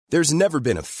There's never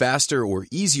been a faster or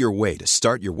easier way to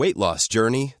start your weight loss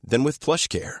journey than with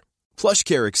PlushCare.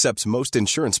 PlushCare accepts most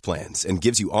insurance plans and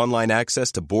gives you online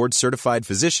access to board-certified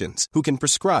physicians who can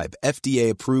prescribe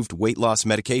FDA-approved weight loss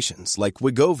medications like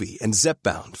Wegovy and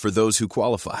Zepbound for those who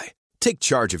qualify. Take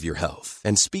charge of your health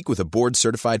and speak with a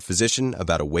board-certified physician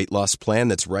about a weight loss plan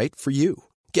that's right for you.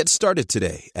 Get started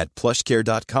today at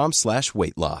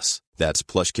plushcare.com/weight loss. That's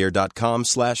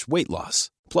plushcare.com/weight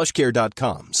loss.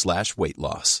 plushcare.com/weight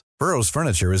loss. Burrow's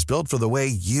furniture is built for the way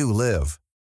you live.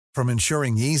 From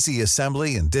ensuring easy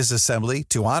assembly and disassembly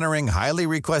to honoring highly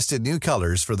requested new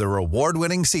colors for their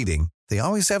award-winning seating, they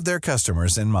always have their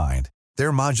customers in mind.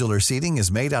 Their modular seating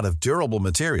is made out of durable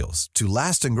materials to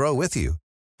last and grow with you.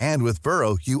 And with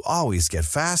Burrow, you always get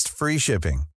fast, free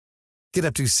shipping. Get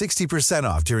up to 60%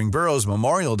 off during Burrow's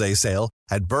Memorial Day sale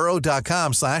at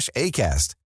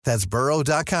burrow.com/ACAST. That's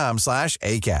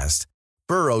burrow.com/ACAST.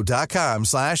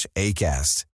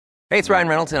 burrow.com/ACAST. Hey, it's Ryan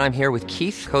Reynolds, and I'm here with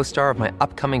Keith, co-star of my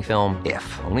upcoming film,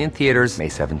 If, only in theaters May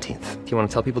 17th. Do you want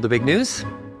to tell people the big news?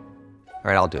 All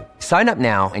right, I'll do it. Sign up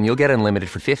now and you'll get unlimited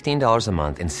for $15 a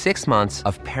month and 6 months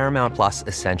of Paramount Plus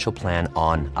Essential Plan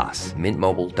on us.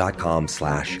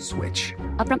 MintMobile.com/switch.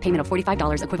 Upfront payment of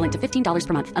 $45 equivalent to $15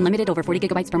 per month. Unlimited over 40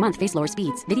 gigabytes per month. Face lower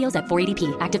speeds. Videos at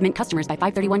 480p. Active Mint customers by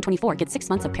 531.24 get 6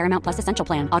 months of Paramount Plus Essential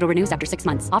Plan. Auto renews after 6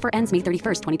 months. Offer ends May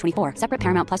 31st, 2024. Separate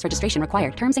Paramount Plus registration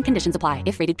required. Terms and conditions apply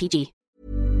if rated PG.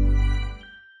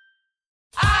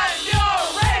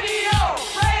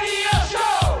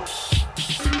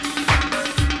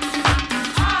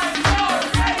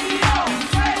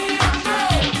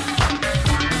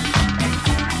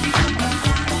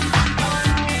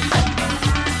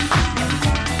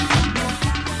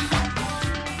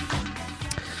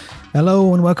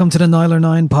 Hello and welcome to the Niall or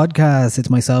Nine podcast. It's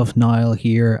myself, Niall,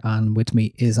 here, and with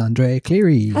me is Andrea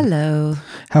Cleary. Hello.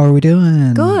 How are we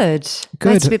doing? Good.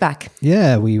 Nice to be back.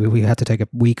 Yeah, we had to take a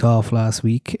week off last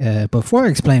week. But before I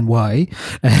explain why,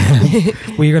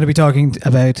 we're going to be talking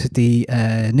about the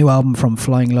new album from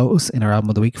Flying Lotus in our Album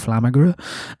of the Week, Flammagra.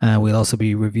 We'll also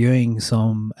be reviewing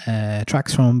some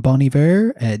tracks from Bon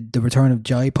Iver, the return of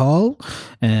Jai Paul.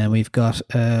 We've got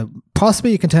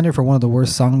possibly a contender for one of the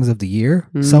worst songs of the year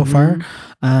so far.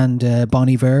 And Bon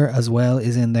Iver as well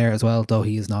is in there as well, though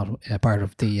he is not a part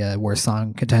of the worst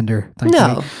song contender,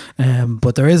 thankfully. No.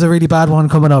 But there is a really bad one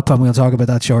coming up and we'll talk about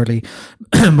that shortly.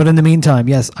 But in the meantime,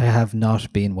 yes, I have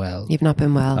not been well. You've not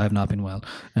been well. I have not been well.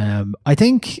 I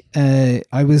think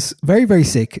I was very, very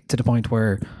sick to the point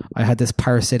where I had this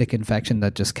parasitic infection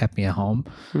that just kept me at home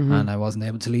and I wasn't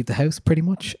able to leave the house pretty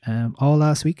much all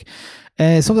last week.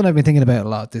 Something I've been thinking about a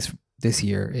lot this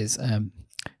year is kind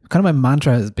of my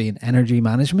mantra has been energy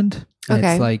management.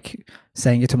 Okay. It's like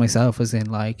saying it to myself as in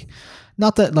like,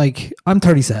 not that like I'm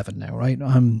 37 now, right?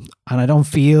 And I don't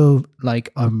feel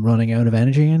like I'm running out of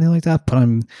energy or anything like that, but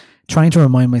I'm trying to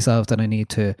remind myself that I need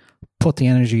to put the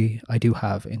energy I do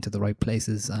have into the right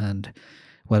places, and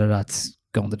whether that's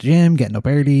going to the gym, getting up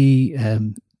early,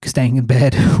 staying in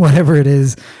bed, whatever it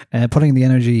is, putting the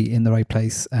energy in the right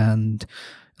place. And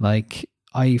like,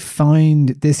 I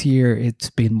find this year it's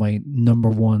been my number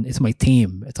one, it's my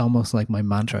theme. It's almost like my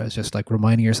mantra. It's just like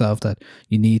reminding yourself that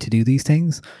you need to do these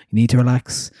things. You need to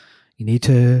relax. You need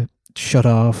to shut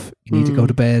off. You need to go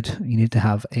to bed. You need to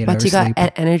have 8 hours sleep. But you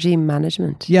got energy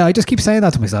management. Yeah, I just keep saying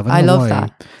that to myself. I love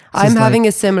that. I'm having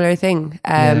a similar thing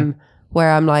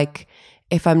where I'm like,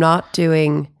 if I'm not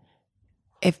doing...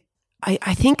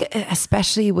 I think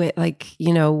especially with like,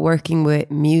 you know, working with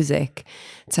music,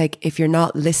 it's like if you're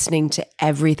not listening to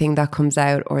everything that comes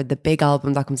out or the big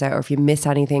album that comes out, or if you miss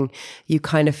anything, you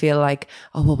kind of feel like,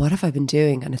 oh, well, what have I been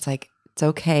doing? And it's like, it's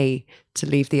okay to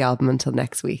leave the album until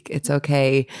next week. It's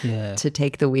okay to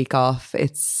take the week off.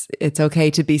 It's okay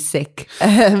to be sick.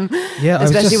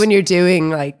 Especially when you're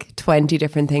doing like 20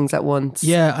 different things at once.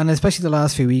 Yeah, and especially the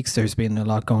last few weeks, there's been a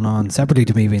lot going on. Separately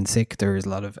to me being sick, there's a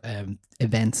lot of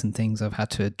events and things. I've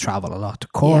had to travel a lot to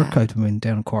Cork. Yeah. I've been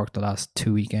down in Cork the last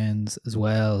 2 weekends as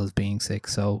well as being sick.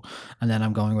 So, and then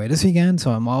I'm going away this weekend.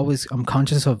 So I'm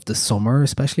conscious of the summer,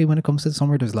 especially when it comes to the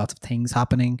summer. There's lots of things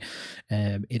happening.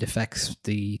 It affects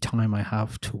the time I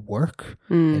have to work.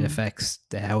 It affects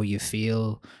how you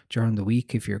feel during the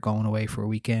week if you're going away for a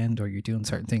weekend or you're doing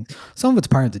certain things. Some of it's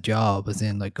part of the job, as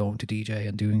in like going to DJ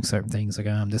and doing certain things.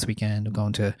 Like this weekend I'm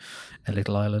going to a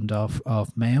little island off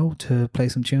Mayo to play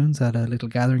some tunes at a little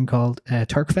gathering called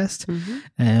Turkfest.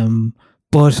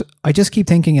 But I just keep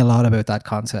thinking a lot about that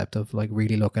concept of like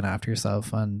really looking after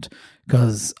yourself. And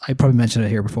because I probably mentioned it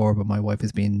here before, but my wife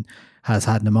has been has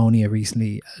had pneumonia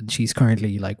recently, and she's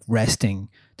currently like resting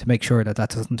to make sure that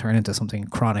doesn't turn into something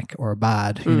chronic or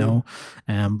bad, you know.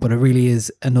 But it really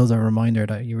is another reminder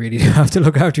that you really do have to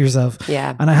look after yourself.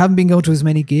 Yeah. And I haven't been going to as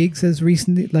many gigs as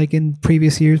recently, like in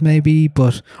previous years maybe,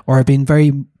 or I've been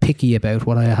very picky about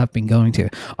what I have been going to.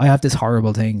 I have this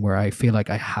horrible thing where I feel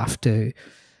like I have to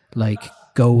like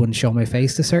go and show my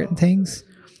face to certain things,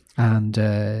 and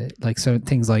like certain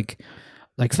things like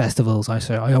festivals. I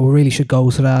say I really should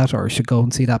go to that, or I should go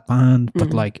and see that band,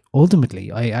 but like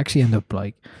ultimately I actually end up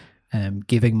like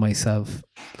giving myself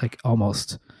like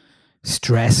almost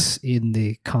stress in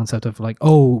the concept of like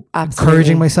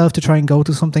encouraging myself to try and go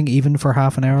to something even for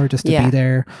half an hour just to be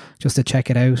there, just to check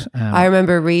it out. I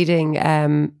remember reading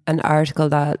an article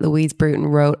that Louise Bruton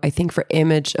wrote, I think for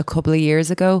Image a couple of years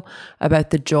ago,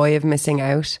 about the joy of missing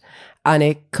out. And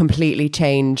it completely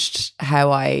changed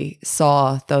how I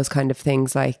saw those kind of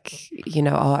things, like, you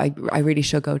know, I really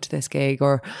should go to this gig,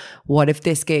 or what if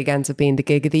this gig ends up being the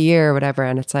gig of the year or whatever.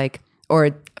 And it's like, or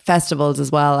festivals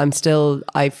as well.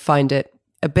 I find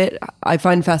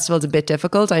festivals a bit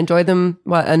difficult. I enjoy them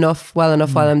well enough while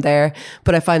I'm there,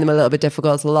 but I find them a little bit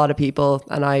difficult. A lot of people,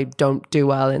 and I don't do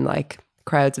well in like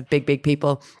crowds of big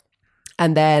people.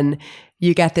 And then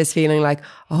you get this feeling like,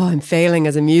 oh, I'm failing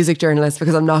as a music journalist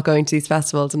because I'm not going to these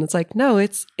festivals. And it's like, no,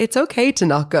 it's okay to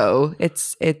not go.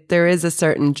 There is a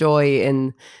certain joy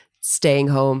in staying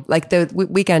home. Like the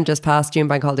weekend just passed, June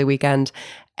Bank Holiday weekend,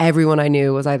 everyone I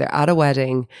knew was either at a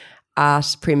wedding,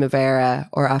 at Primavera,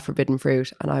 or at Forbidden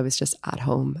Fruit. And I was just at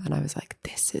home and I was like,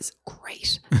 this is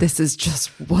great. This is just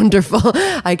wonderful.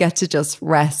 I get to just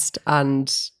rest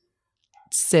and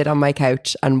sit on my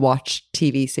couch and watch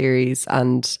TV series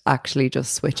and actually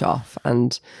just switch off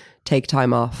and take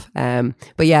time off.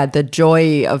 But yeah, the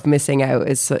joy of missing out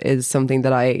is something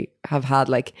that I have had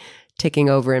like ticking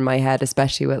over in my head,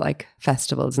 especially with like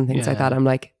festivals and things like that. I'm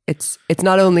like, it's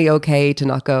not only okay to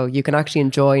not go, you can actually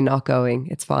enjoy not going.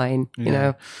 It's fine, you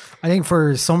know. I think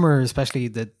for summer especially,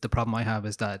 the problem I have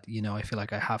is that, you know, I feel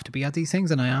like I have to be at these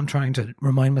things, and I am trying to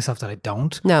remind myself that I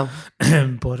don't. No.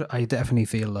 But I definitely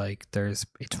feel like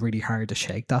it's really hard to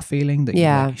shake that feeling that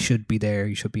you should be there,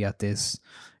 you should be at this,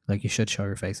 like you should show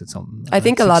your face at something. I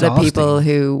think a lot of people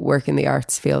who work in the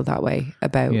arts feel that way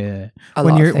about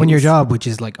when your job, which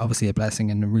is like obviously a blessing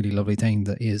and a really lovely thing,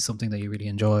 that is something that you really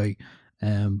enjoy,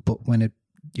 but when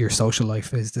your social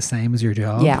life is the same as your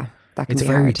job, that can be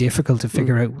very hard. Difficult to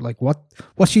figure out like what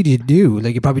should you do.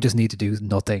 Like you probably just need to do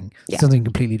nothing, something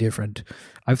completely different.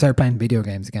 I've started playing video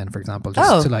games again, for example,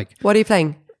 just to like, what are you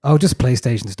playing? Oh, just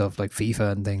PlayStation stuff like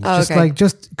FIFA and things.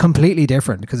 Just completely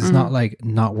different, because it's not like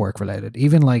not work related.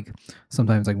 Even like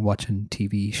sometimes like watching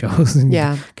TV shows and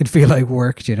can feel like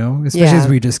work, you know, especially as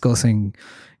we're discussing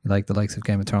like the likes of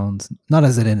Game of Thrones. Not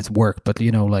as it in its work, but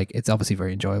you know, like it's obviously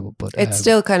very enjoyable. But it's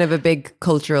still kind of a big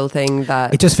cultural thing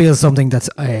that it just feels something that's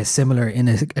similar in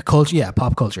a culture,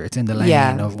 pop culture. It's in the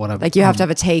lane of what I'm like. You have to have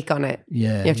a take on it.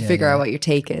 Yeah, you have to figure out what your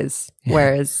take is.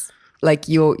 Whereas like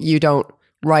you don't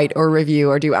write or review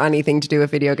or do anything to do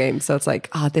with video games, so it's like,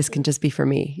 this can just be for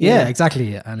me. Yeah,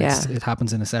 exactly. And it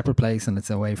happens in a separate place, and it's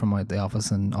away from the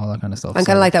office and all that kind of stuff. I'm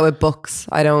kind of like that with books.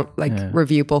 I don't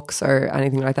review books or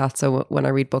anything like that, so when I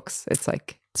read books, it's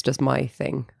like it's just my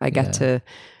thing. I get to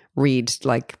read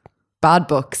like bad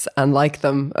books and like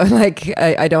them. Like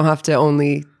I don't have to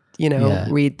only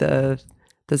read the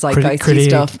zeitgeisty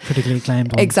stuff, critically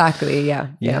acclaimed ones. Exactly.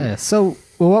 Yeah. So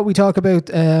what we talk about,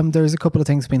 there's a couple of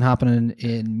things been happening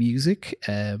in music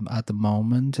at the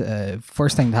moment.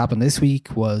 First thing that happened this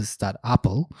week was that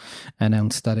Apple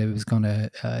announced that it was going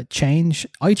to change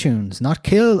iTunes, not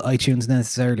kill iTunes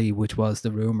necessarily, which was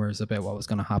the rumors about what was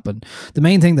going to happen. The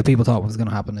main thing that people thought was going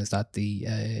to happen is that the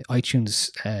iTunes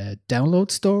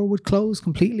download store would close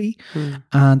completely,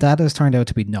 and that has turned out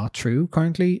to be not true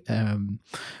currently,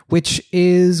 which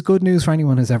is good news for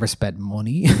anyone who's ever spent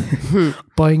money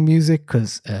buying music,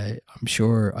 because I'm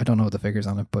sure, I don't know the figures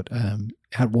on it, but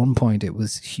at one point it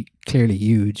was clearly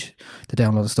huge, the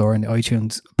download store, and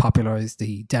iTunes popularized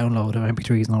the download of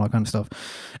MP3s and all that kind of stuff.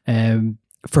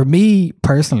 For me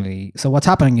personally, so what's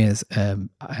happening is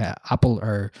Apple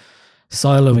are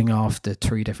siloing off the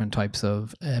three different types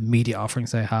of media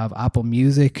offerings they have. Apple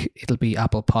Music, it'll be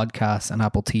Apple Podcasts, and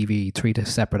Apple TV, three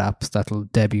separate apps that'll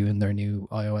debut in their new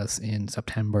iOS in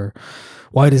September.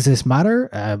 Why does this matter?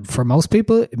 For most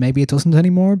people, maybe it doesn't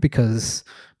anymore, because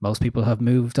most people have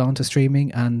moved on to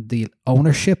streaming, and the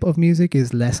ownership of music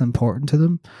is less important to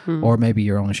them. Or maybe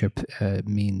your ownership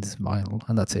means vinyl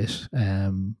and that's it.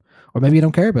 Or maybe you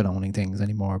don't care about owning things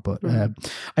anymore. But I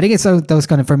think it's those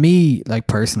kind of, for me, like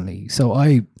personally. So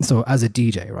as a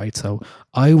DJ, right? So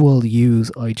I will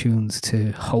use iTunes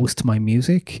to host my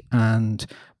music and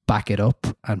back it up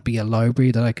and be a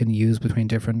library that I can use between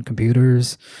different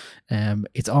computers.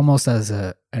 It's almost as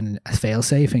a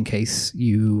fail-safe in case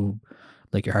your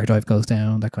hard drive goes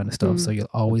down, that kind of stuff. So you'll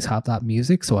always have that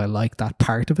music. So I like that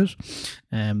part of it.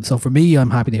 So for me,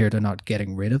 I'm happy to hear they're not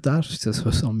getting rid of that. So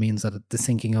it means that the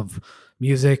syncing of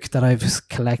music that I've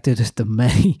collected, the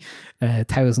many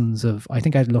thousands of, I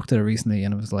think I looked at it recently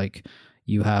and it was like,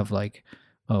 you have like,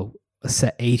 a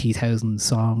set 80,000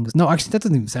 songs. No, actually that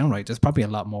doesn't even sound right. There's probably a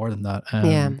lot more than that.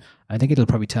 I think it'll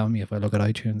probably tell me if I look at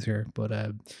iTunes here, but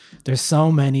there's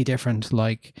so many different,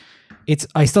 like,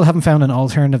 I still haven't found an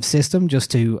alternative system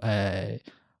just to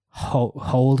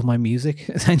hold my music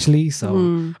essentially.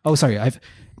 So I've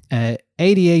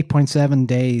 88.7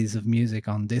 days of music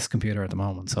on this computer at the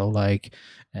moment. So like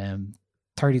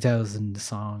 30,000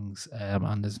 songs,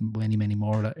 and there's many, many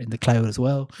more in the cloud as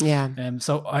well. Yeah.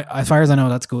 So as far as I know,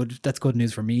 that's good. That's good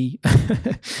news for me.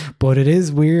 But it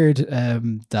is weird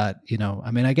that,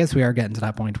 I mean, I guess we are getting to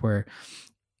that point where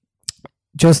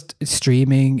just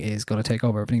streaming is going to take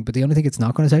over everything. But the only thing it's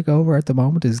not going to take over at the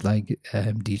moment is like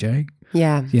DJing.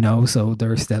 Yeah. So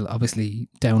there's still obviously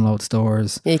download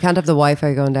stores. Yeah, you can't have the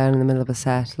Wi-Fi going down in the middle of a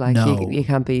set. Like you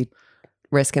can't be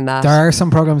risking that. There are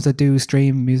some programs that do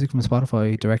stream music from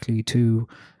Spotify directly to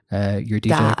your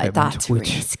DJ equipment. That's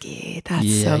risky. That's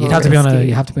so you'd have risky.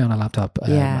 You have to be on a laptop.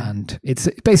 And it's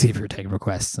basically if you're taking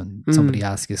requests and somebody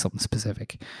asks you something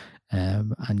specific,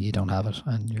 and you don't have it,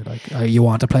 and you're like, you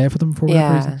want to play it for them for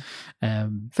whatever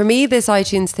reason. For me, this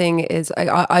iTunes thing is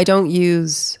I don't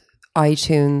use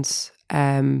iTunes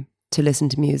to listen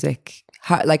to music,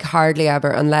 like hardly ever,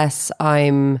 unless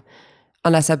I've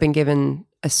been given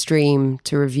a stream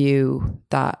to review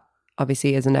that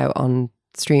obviously isn't out on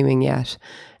streaming yet.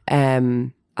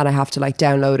 And I have to like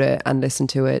download it and listen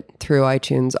to it through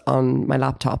iTunes on my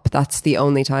laptop. That's the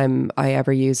only time I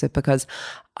ever use it, because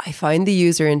I find the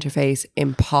user interface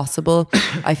impossible.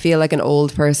 I feel like an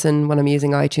old person when I'm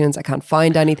using iTunes. I can't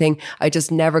find anything. I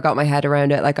just never got my head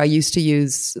around it. Like I used to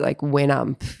use like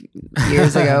Winamp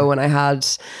years ago when I had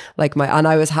like and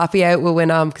I was happy out with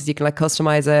Winamp because you can like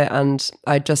customize it, and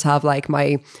I'd just have like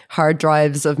my hard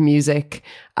drives of music,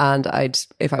 and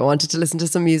if I wanted to listen to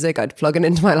some music, I'd plug it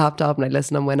into my laptop and I'd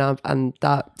listen on Winamp, and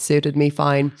that suited me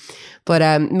fine.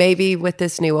 But maybe with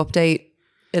this new update,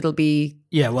 it'll be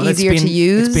easier to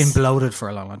use. It's been bloated for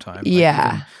a long time.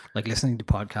 Like listening to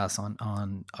podcasts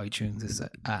on iTunes is an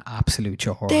absolute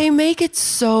chore. They make it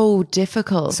so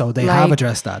difficult. So they have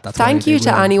addressed that. That's thank you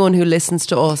to anyone who listens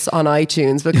to us on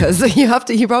iTunes, because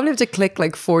you probably have to click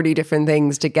like 40 different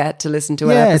things to get to listen to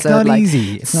an episode. It's not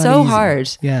easy. It's so hard.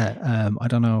 Yeah. I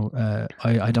don't know.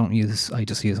 I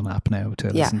just use an app now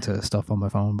to listen to stuff on my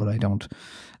phone, but I don't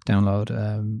download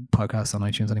podcasts on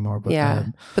iTunes anymore. But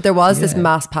but there was this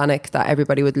mass panic that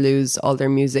everybody would lose all their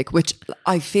music, which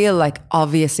I feel like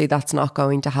obviously that's not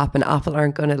going to happen. Apple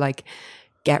aren't going to like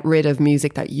get rid of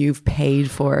music that you've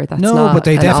paid for. That's not but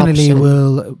they an definitely option.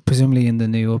 will, presumably in the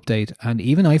new update. And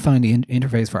even I find the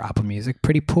interface for Apple Music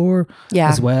pretty poor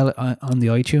as well on the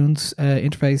iTunes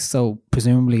interface. So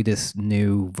presumably this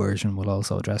new version will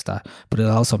also address that. But it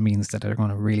also means that they're going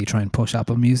to really try and push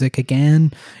Apple Music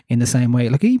again in the same way.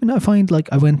 Like even I find like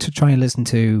I went to try and listen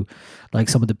to like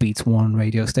some of the Beats One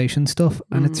radio station stuff,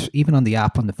 and it's even on the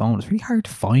app on the phone, it's really hard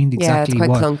to find exactly it's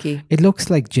quite clunky. It looks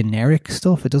like generic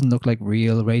stuff. It doesn't look like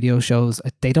real radio shows.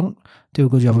 They don't do a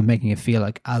good job of making it feel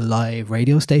like a live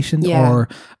radio station or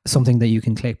something that you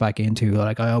can click back into.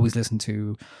 Like I always listen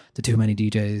to the Too Many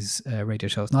DJs radio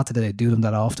shows. Not that they do them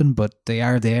that often, but they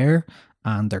are there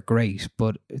and they're great.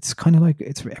 But it's kind of like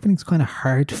everything's kind of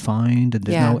hard to find, and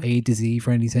there's no A to Z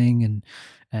for anything, and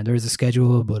there is a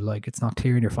schedule, but like it's not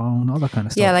clear in your phone, all that kind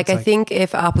of stuff. Yeah, like I think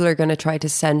if Apple are going to try to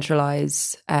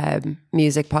centralize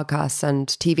music, podcasts, and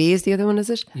TV is the other one, is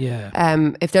it? Yeah.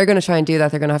 If they're going to try and do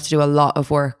that, they're going to have to do a lot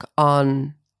of work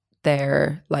on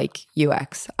their like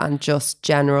UX and just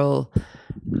general,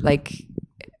 like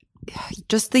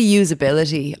just the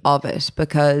usability of it,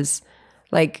 because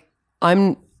like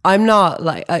I'm not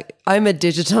like I'm a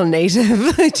digital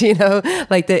native, you know,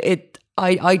 like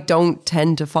I don't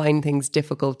tend to find things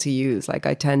difficult to use. Like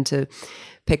I tend to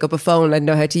pick up a phone, I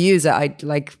know how to use it. I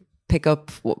like pick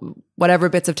up whatever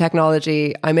bits of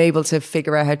technology. I'm able to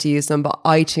figure out how to use them, but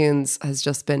iTunes has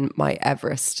just been my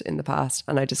Everest in the past,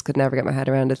 and I just could never get my head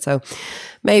around it. So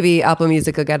maybe Apple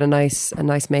Music will get a nice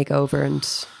makeover and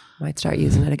might start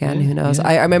using it again. Who knows?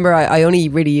 I remember I only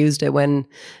really used it when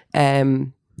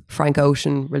Frank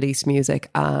Ocean released music,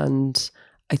 and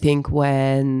I think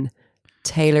when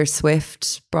Taylor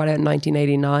Swift brought out in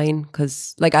 1989,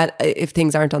 because like if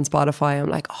things aren't on Spotify, I'm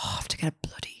like, oh, I have to get a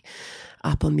bloody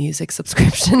Apple Music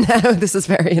subscription now. This is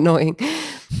very annoying,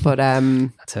 but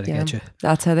that's how they get you.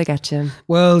 That's how they get you.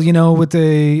 Well,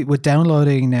 with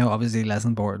downloading now, obviously less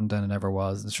important than it ever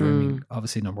was. The streaming,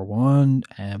 obviously number one.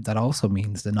 That also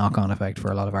means the knock-on effect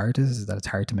for a lot of artists is that it's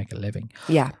hard to make a living.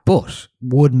 Yeah. But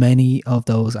would many of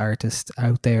those artists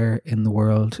out there in the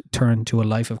world turn to a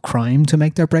life of crime to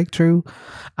make their breakthrough?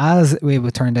 As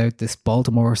it turned out, this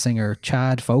Baltimore singer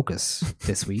Chad Focus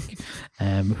this week,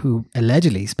 who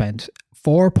allegedly spent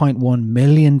 $4.1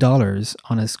 million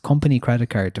on his company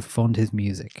credit card to fund his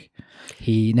music.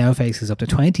 He now faces up to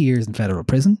 20 years in federal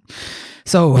prison.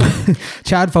 So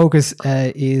Chad Focus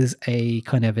is a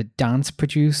kind of a dance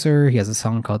producer. He has a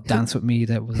song called Dance With Me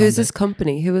that was Who's his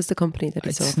company? Who was the company that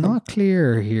he saw? It's not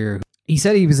clear here. He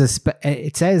said he was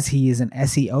it says he is an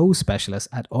SEO specialist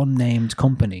at unnamed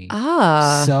company.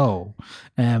 So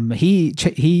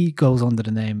he goes under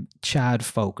the name Chad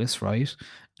Focus, right?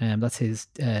 That's his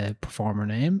performer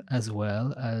name, as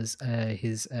well as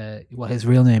his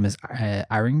real name is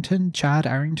Arrington, Chad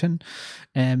Arrington.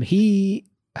 He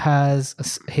has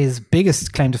his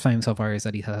biggest claim to fame so far is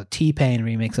that he has a T-Pain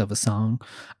remix of a song,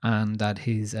 and that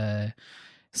his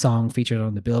song featured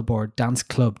on the Billboard Dance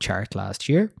Club chart last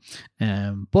year.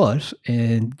 But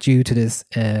due to this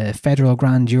federal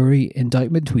grand jury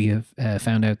indictment, we have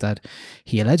found out that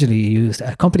he allegedly used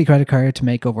a company credit card to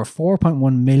make over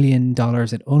 $4.1 million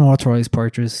in unauthorized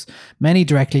purchase, many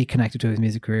directly connected to his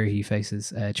music career. He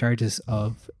faces charges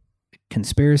of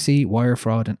conspiracy, wire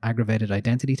fraud, and aggravated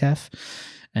identity theft.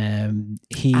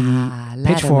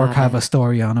 Pitchfork have a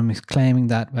story on him. He's claiming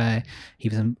that he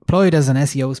was employed as an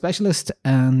SEO specialist,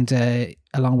 and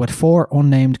along with 4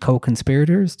 unnamed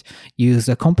co-conspirators, used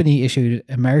a company issued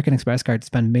American Express card to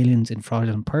spend millions in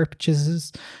fraudulent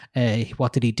purchases.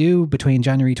 What did he do between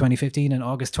January 2015 and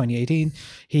August 2018?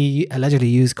 He allegedly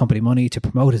used company money to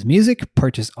promote his music,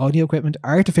 purchase audio equipment,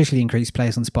 artificially increase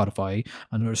plays on Spotify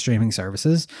and other streaming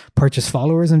services, purchase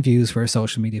followers and views for a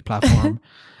social media platform,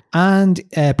 and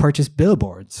purchase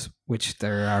billboards, which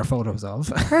there are photos of.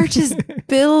 Purchase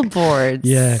billboards.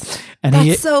 Yeah. And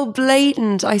that's so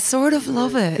blatant. I sort of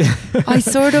love it. I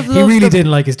sort of love He really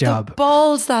didn't like his job. The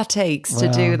balls that takes to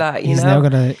do that, he's now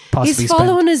going to possibly He's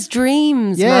following his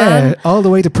dreams, yeah, man. all the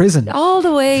way to prison. All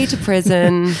the way to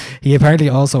prison. He apparently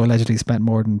also allegedly spent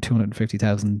more than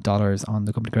 $250,000 on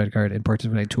the company credit card in purchase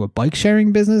related to a bike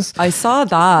sharing business. I saw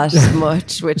that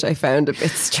much, which I found a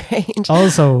bit strange.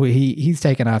 Also, he's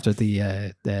taken after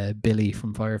the Billy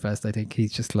from Firefest. I think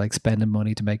he's just like spending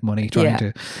money to make money, trying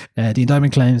to. The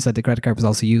indictment claims that the credit card was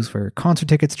also used for concert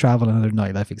tickets, travel, and other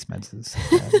nightlife expenses.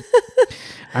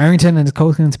 Arrington and his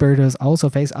co-conspirators also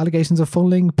face allegations of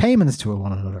funneling payments to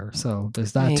one another. So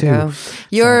there's that too.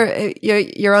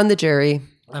 You're on the jury.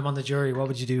 I'm on the jury. What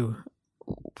would you do?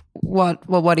 What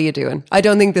are you doing? I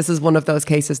don't think this is one of those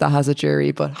cases that has a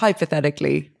jury, but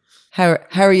hypothetically, how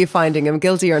are you finding him?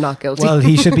 Guilty or not guilty? Well,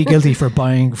 he should be guilty for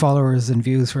buying followers and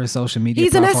views for his social media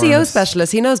He's platforms. an SEO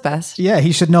specialist. He knows best. Yeah,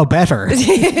 he should know better.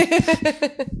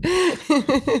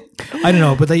 I don't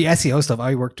know, but the SEO stuff,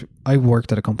 I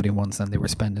worked at a company once and they were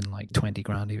spending like 20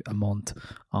 grand a month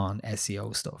on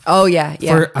SEO stuff. Oh yeah.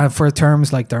 For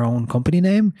terms like their own company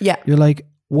name. Yeah. You're like,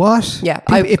 what? Yeah.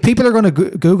 If people are going to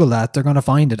Google that, they're going to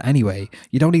find it anyway.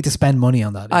 You don't need to spend money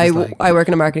on that. I work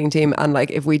in a marketing team, and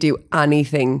like if we do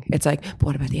anything, it's like, but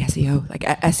what about the SEO? Like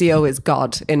SEO is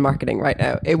God in marketing right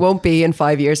now. It won't be in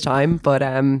 5 years' time, but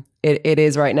it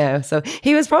is right now. So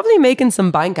he was probably making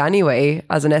some bank anyway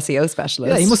as an SEO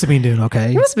specialist. Yeah, he must have been doing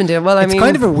okay. He must have been doing well. It's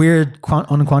kind of a weird,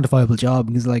 unquantifiable job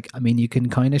because, like, I mean, you can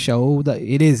kind of show that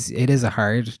it is a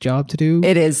hard job to do.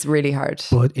 It is really hard,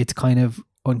 but it's kind of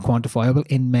unquantifiable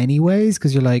in many ways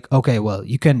because you're like, okay, well,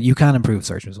 you can improve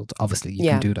search results. Obviously, you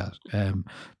can do that.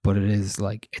 But it is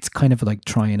like, it's kind of like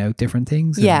trying out different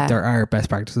things. Yeah, there are best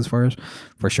practices for it,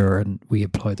 for sure, and we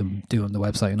employ them doing the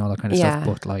website and all that kind of stuff.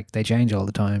 But like, they change all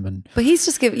the time. But he's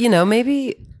just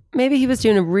maybe he was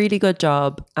doing a really good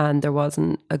job and there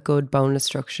wasn't a good bonus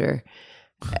structure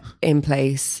in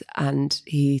place, and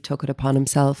he took it upon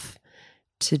himself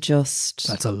to just...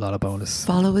 That's a lot of bonus.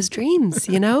 Follow his dreams,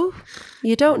 you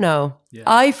don't know. Yeah.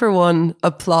 I, for one,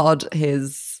 applaud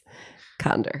his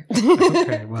candor.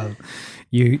 Okay, well,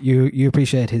 you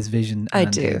appreciate his vision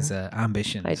and do. his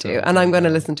ambition. I do, and I'm going to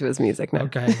listen to his music now.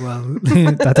 Okay, well,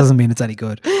 that doesn't mean it's any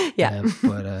good. Yeah.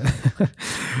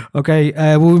 Okay,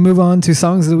 will we move on to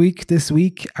songs of the week this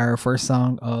week? Our first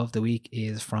song of the week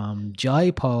is from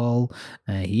Jai Paul.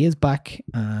 He is back,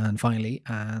 and finally,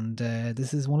 and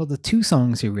this is one of the 2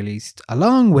 songs he released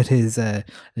along with his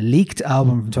leaked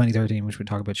album from 2013, which we'll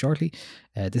talk about shortly.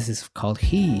 This is called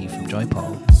He from Jai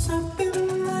Paul.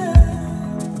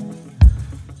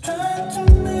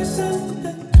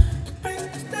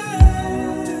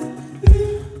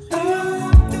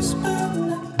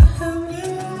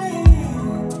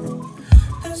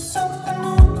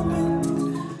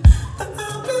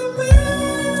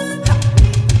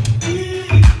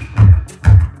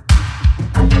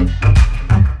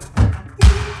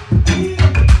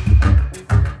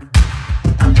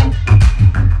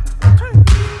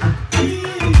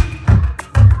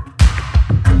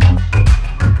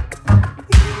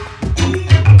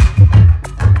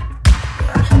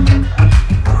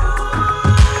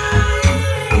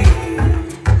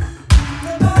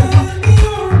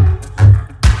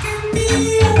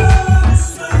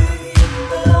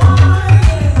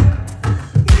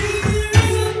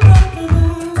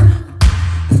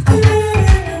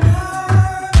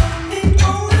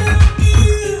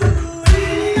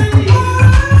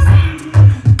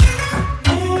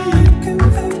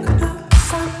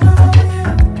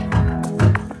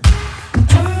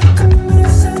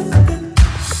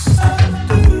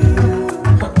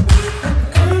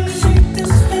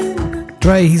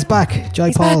 He's back.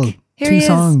 Jai Paul. Back. Here 2 he is.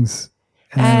 songs.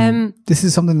 This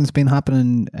is something that's been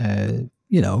happening,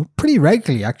 pretty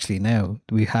regularly actually now.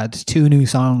 We had 2 new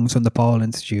songs from the Paul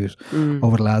Institute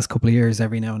over the last couple of years,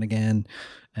 every now and again.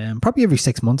 Probably every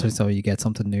 6 months or so you get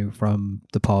something new from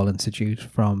the Paul Institute,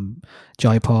 from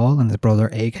Jai Paul and his brother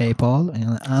AK Paul.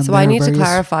 And so I need to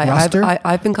clarify. roster.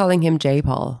 I've been calling him J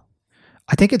Paul.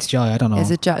 I think it's Jai. I don't know. Is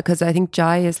it Jai? Because I think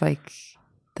Jai is like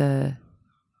the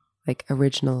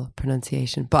original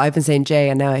pronunciation, but I've been saying Jay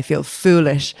and now I feel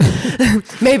foolish.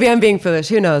 Maybe I'm being foolish,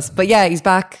 who knows? But yeah, he's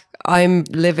back. I'm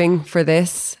living for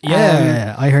this.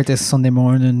 Yeah, I heard this Sunday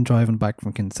morning driving back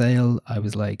from Kinsale. I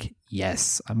was like,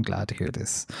 yes, I'm glad to hear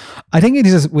this. I think it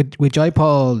is with Jai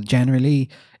Paul generally,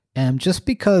 just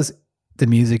because the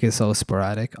music is so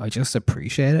sporadic, I just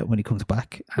appreciate it when he comes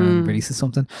back and releases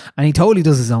something, and he totally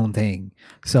does his own thing.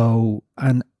 So,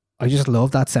 and I just love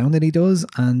that sound that he does.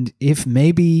 And if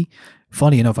maybe,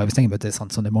 funny enough, I was thinking about this on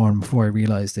Sunday morning before I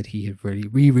realised that he had really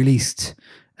re-released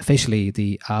officially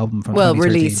the album from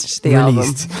 2013. Released the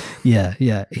album.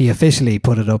 Yeah. He officially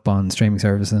put it up on streaming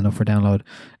services and up for download.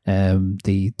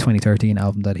 The 2013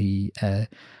 album that he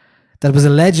that was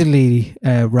allegedly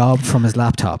robbed from his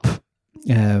laptop.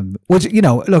 Which,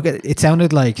 look, it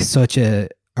sounded like such a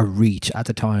reach at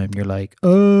the time. You're like,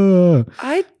 oh.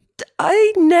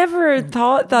 I never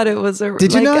thought that it was a...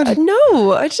 Did you not?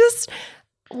 No, I just...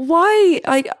 Why?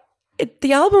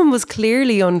 The album was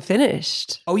clearly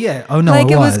unfinished. Oh yeah. Oh no,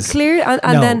 it was clear,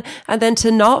 and then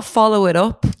to not follow it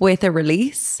up with a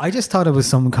release. I just thought it was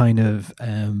some kind of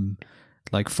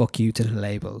like fuck you to the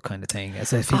label kind of thing.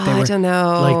 As if they were, I don't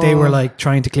know. Like they were like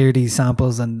trying to clear these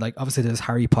samples, and like obviously there's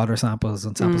Harry Potter samples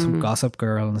and samples from Gossip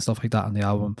Girl and stuff like that on the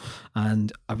album.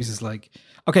 And I was just like,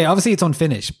 okay, obviously it's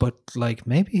unfinished, but like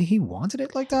maybe he wanted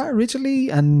it like that originally,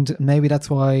 and maybe that's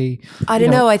why. I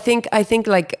don't know. I think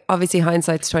like obviously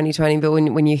hindsight's 2020, but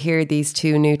when you hear these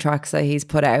 2 new tracks that he's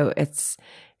put out,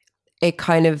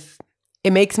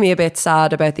 it makes me a bit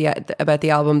sad about the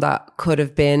album that could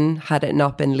have been had it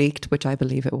not been leaked, which I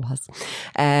believe it was.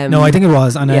 No, I think it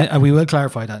was, and we will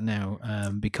clarify that now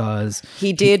because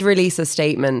he did release a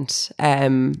statement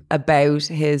about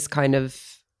his kind of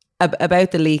about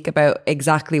the leak, about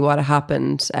exactly what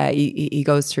happened. He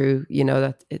goes through,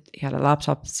 that he had a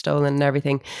laptop stolen and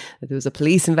everything. That there was a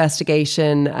police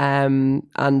investigation,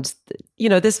 and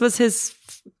this was his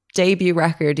debut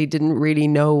record. He didn't really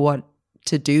know what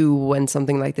to do when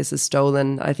something like this is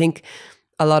stolen. I think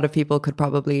a lot of people could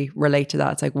probably relate to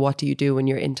that. It's like, what do you do when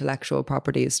your intellectual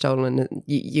property is stolen?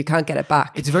 You can't get it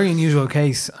back. It's a very unusual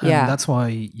case, and that's why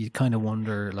you kind of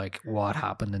wonder like what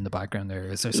happened in the background there.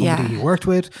 Is there somebody he worked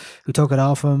with who took it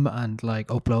off him and like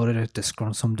uploaded it to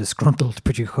some disgruntled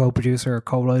co-producer or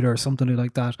co-writer or something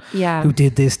like that, who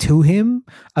did this to him,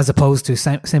 as opposed to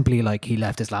simply like he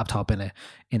left his laptop in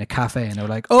a cafe and they were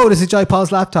like, oh, this is Jai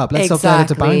Paul's laptop, let's upload it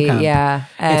to Bandcamp. Yeah.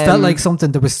 It felt like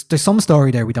something, there's some story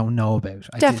there we don't know about.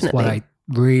 Definitely. That's what I'm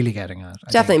really getting at.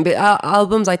 Definitely. But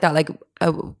albums like that, like,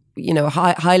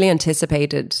 highly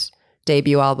anticipated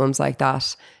debut albums like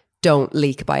that, don't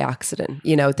leak by accident.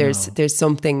 You know, there's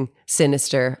something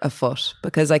sinister afoot,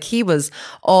 because like he was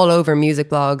all over music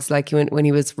blogs, like when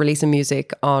he was releasing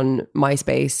music on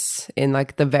MySpace in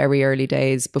like the very early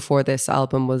days before this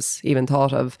album was even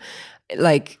thought of.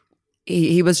 Like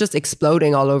he was just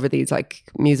exploding all over these like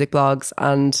music blogs.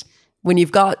 And when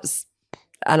you've got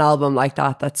an album like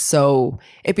that, that's so,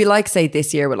 it'd be like, say,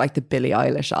 this year with like the Billie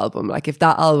Eilish album. Like if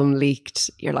that album leaked,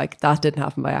 you're like, that didn't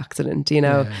happen by accident, you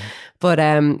know. Yeah. But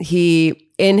he,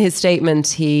 in his statement,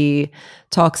 he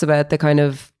talks about the kind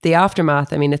of the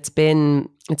aftermath. I mean, it's been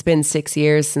 6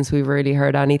 years since we've really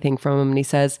heard anything from him. And he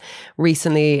says,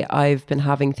 recently I've been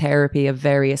having therapy of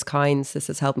various kinds. This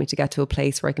has helped me to get to a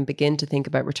place where I can begin to think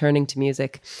about returning to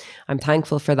music. I'm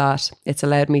thankful for that. It's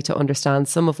allowed me to understand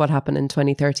some of what happened in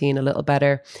 2013 a little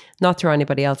better, not through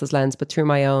anybody else's lens, but through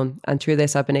my own. And through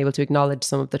this, I've been able to acknowledge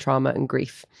some of the trauma and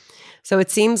grief. So it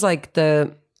seems like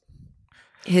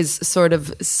his sort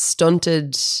of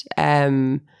stunted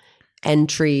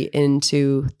entry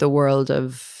into the world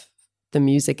of the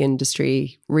music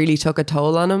industry really took a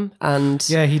toll on him. And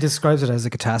yeah, he describes it as a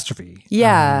catastrophe.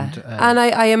 Yeah. And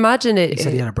I imagine it. He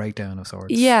said he had a breakdown of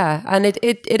sorts. Yeah. And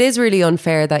it is really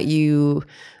unfair that you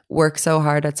work so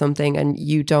hard at something and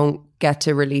you don't get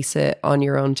to release it on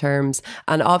your own terms.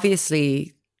 And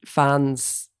obviously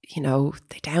fans, you know,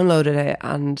 they downloaded it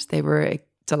and they were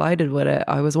delighted with it.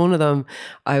 I was one of them.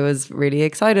 I was really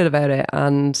excited about it.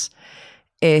 And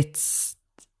it's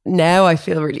now I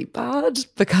feel really bad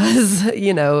because,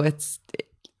 you know,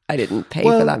 I didn't pay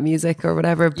for that music or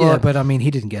whatever. But yeah, but I mean,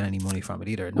 he didn't get any money from it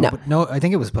either. No, I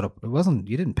think it was put up. It wasn't.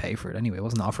 You didn't pay for it anyway. It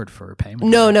wasn't offered for payment.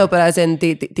 No, but as in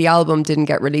the album didn't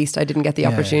get released. I didn't get the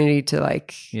opportunity to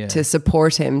to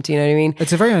support him. Do you know what I mean?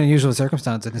 It's a very unusual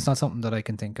circumstance, and it's not something that I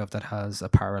can think of that has a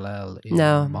parallel in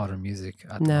modern music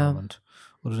at the moment.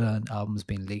 Other than albums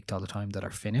being leaked all the time that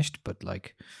are finished, but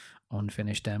like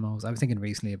unfinished demos. I was thinking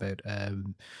recently about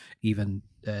even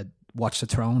Watch the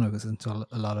Throne. I was into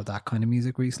a lot of that kind of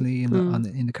music recently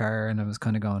in the car, and I was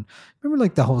kind of going, remember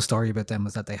like the whole story about them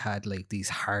was that they had like these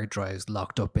hard drives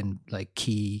locked up in like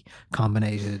key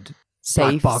combinated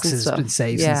black boxes and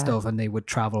safes and stuff, and they would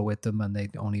travel with them and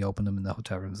they'd only open them in the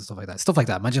hotel rooms and stuff like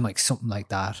that. Imagine like something like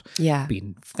that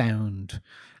being found.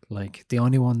 Like the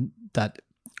only one that,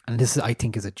 and this is, I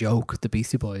think, is a joke, the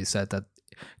Beastie Boys said that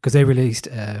because they released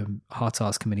Hot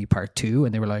Sauce Committee Part 2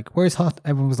 and they were like,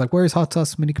 everyone was like, where's Hot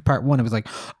Sauce Committee Part 1? It was like,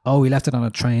 oh, we left it on a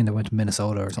train that went to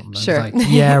Minnesota or something. Sure. I was like,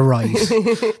 yeah, right.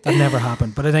 That never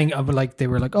happened. But I think they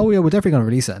were like, oh yeah, we're definitely going to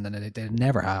release it. And then they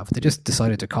never have. They just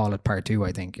decided to call it Part 2,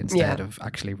 I think, instead of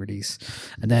actually release.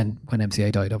 And then when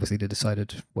MCA died, obviously they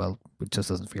decided, well, it just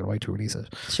doesn't feel right to release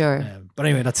it. Sure. But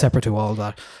anyway, that's separate to all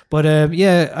that. But I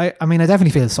mean, I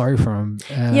definitely feel sorry for him.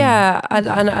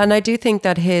 And I do think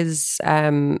that his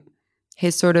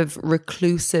sort of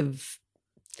reclusive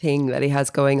thing that he has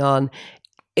going on,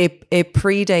 it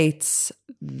predates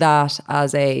that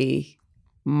as a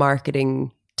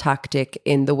marketing tactic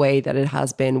in the way that it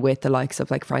has been with the likes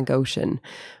of like Frank Ocean,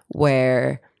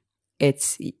 where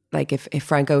it's like if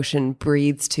Frank Ocean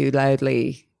breathes too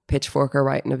loudly, Pitchfork are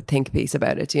writing a think piece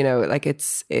about it, you know, like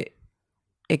it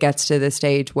gets to the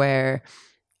stage where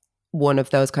one of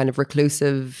those kind of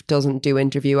reclusive, doesn't do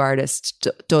interview artists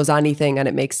does anything and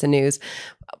it makes the news.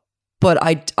 But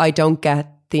I don't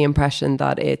get the impression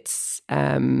that it's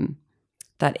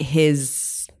that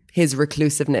his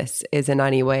reclusiveness is in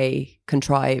any way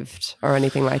contrived or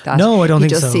anything like that. No, I don't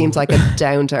think so. He just seems like a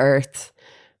down to earth,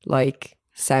 like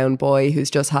sound boy who's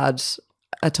just had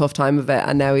a tough time of it,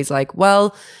 and now he's like,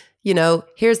 well, you know,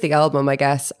 here's the album, I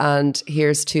guess, and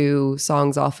here's 2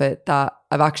 songs off it that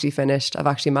I've actually finished. I've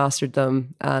actually mastered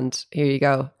them, and here you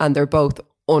go. And they're both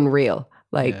unreal.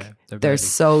 Like, they're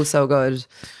so good.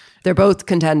 They're both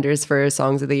contenders for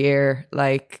Songs of the Year.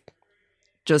 Like,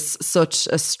 just such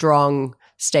a strong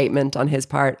statement on his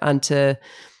part. And to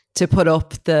put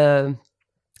up the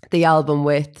album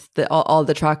with all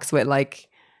the tracks with, like,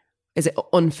 is it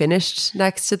unfinished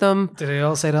next to them? Did they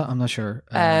all say that? I'm not sure.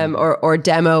 Or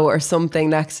demo or something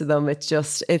next to them. It's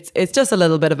just a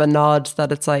little bit of a nod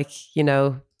that it's like, you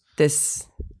know, this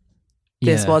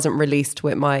wasn't released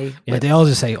with my. Yeah, they all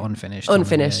just say unfinished.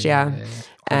 Unfinished, yeah.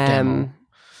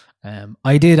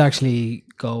 I did actually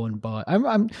go and buy. I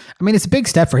mean, it's a big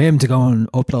step for him to go and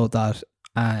upload that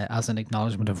as an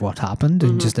acknowledgement of what happened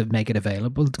and just to make it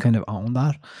available to kind of own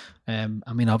that.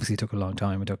 I mean, obviously it took a long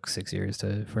time. It took 6 years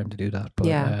for him to do that. But,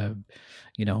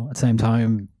 you know, at the same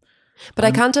time. But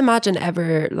I can't imagine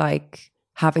ever like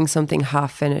having something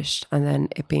half finished and then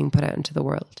it being put out into the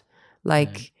world.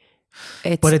 Like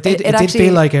But it did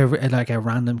feel like a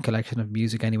random collection of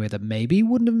music anyway that maybe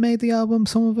wouldn't have made the album.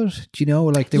 Some of it, do you know,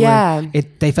 like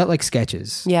they felt like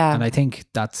sketches. Yeah, and I think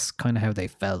that's kind of how they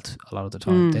felt a lot of the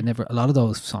time. A lot of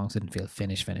those songs didn't feel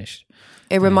finished.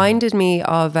 It reminded me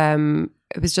of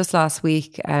it was just last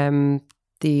week.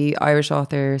 The Irish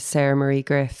author Sarah Marie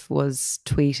Griff was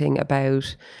tweeting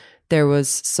about. There was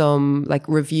some like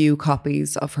review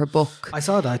copies of her book. I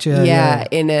saw that,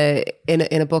 in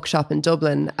a bookshop in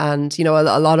Dublin, and you know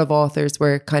a lot of authors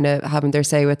were kind of having their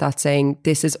say with that, saying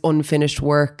this is unfinished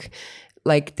work.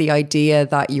 Like the idea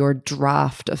that your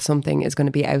draft of something is going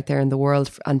to be out there in the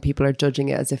world and people are judging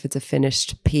it as if it's a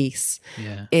finished piece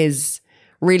is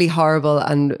really horrible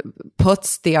and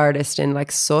puts the artist in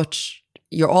like such.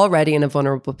 You're already in a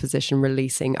vulnerable position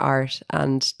releasing art,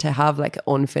 and to have like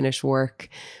unfinished work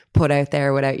put out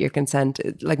there without your consent,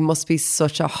 it, like must be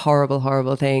such a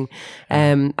horrible thing.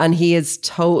 And he is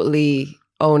totally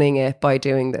owning it by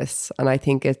doing this. And I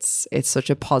think it's such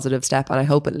a positive step. And I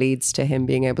hope it leads to him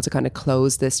being able to kind of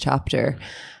close this chapter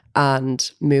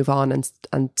and move on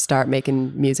and start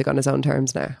making music on his own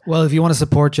terms now. Well, if you want to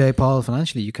support J. Paul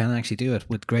financially, you can actually do it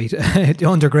with great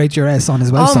under great duress on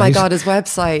his website. Oh my God, his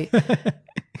website.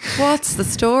 What's the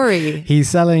story? He's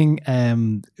selling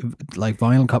like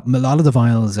vinyl. A lot of the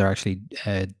vinyls are actually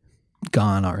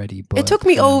gone already. But it took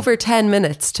me over 10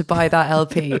 minutes to buy that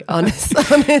LP on his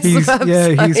website.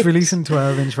 Yeah, he's releasing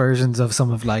 12-inch versions of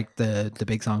some of like the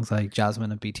big songs like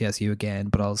Jasmine and BTSU again,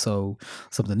 but also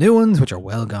some of the new ones, which are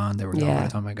well gone. They were gone by the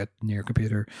time I got near a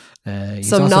computer.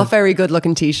 Some not very good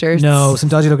looking t-shirts. No, some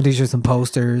dodgy looking t-shirts and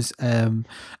posters. And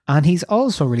he's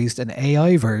also released an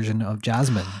AI version of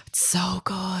Jasmine. It's so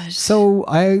good. So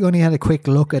I only had a quick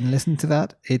look and listened to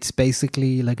that. It's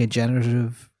basically like a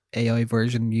generative AI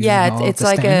version. It's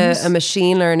like a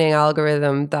machine learning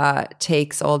algorithm that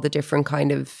takes all the different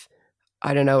kind of,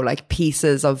 I don't know, like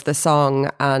pieces of the song,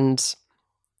 and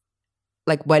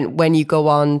like when you go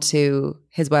on to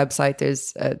his website,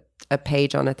 there's a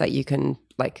page on it that you can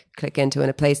like click into and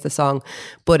it plays the song,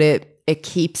 but it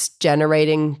keeps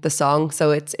generating the song,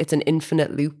 so it's an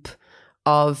infinite loop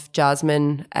of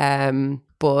Jasmine,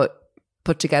 but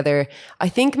put together I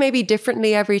think maybe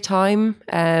differently every time,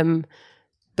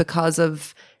 because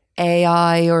of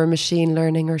AI or machine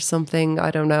learning or something,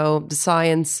 I don't know, the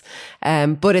science,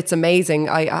 but it's amazing.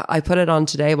 I put it on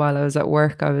today while I was at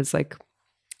work. I was like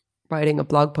writing a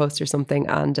blog post or something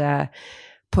and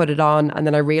put it on, and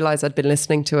then I realized I'd been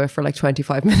listening to it for like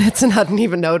 25 minutes and hadn't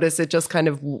even noticed. It just kind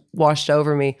of washed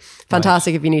over me.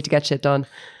 Fantastic. Right. If you need to get shit done.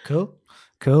 Cool.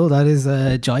 That is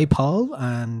J. Paul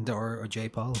or J.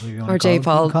 Paul, who you want or to call J.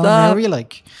 Paul. Call him however you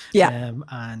like. Yeah.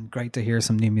 And great to hear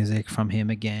some new music from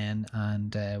him again.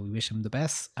 And we wish him the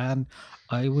best. And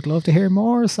I would love to hear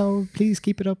more. So please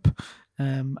keep it up.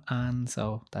 And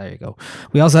so there you go.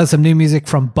 We also had some new music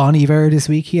from Bon Iver this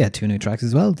week. He had 2 new tracks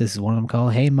as well. This is one of them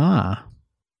called Hey Ma.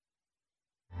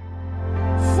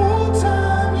 Full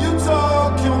time, you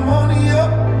talk your money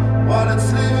up while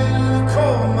it's living in a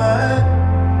coal mine.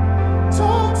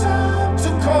 Took time to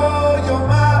call your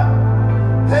ma,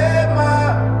 hey ma.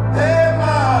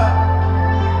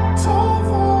 Told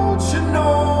folks you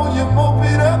know you mope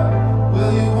it up,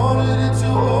 well you wanted it to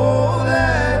hold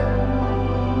that.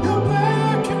 You're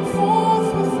back and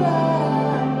forth with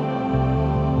that.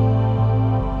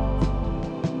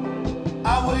 I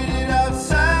waited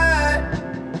outside,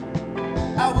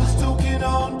 I was stoking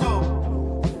on dope.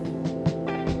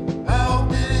 I hope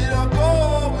that it'll go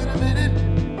in a minute.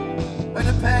 In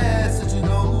the past that you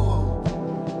know,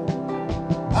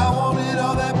 I wanted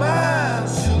all that mine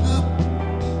sugar,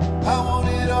 I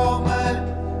wanted all mine.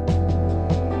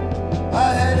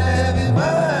 I had a heavy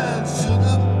mind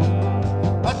sugar,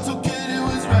 I took it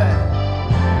was right.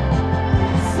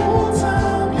 Full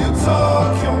time you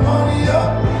talk your money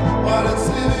up while it's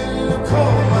living in a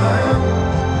coal mine.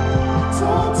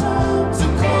 Took time to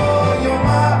call your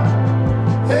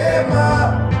ma, hey ma.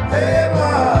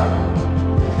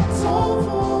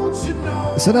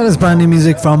 So that is brand new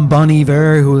music from Bon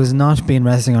Iver, who has not been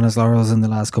resting on his laurels in the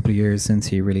last couple of years since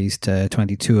he released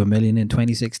 22 A Million in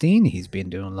 2016. He's been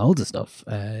doing loads of stuff.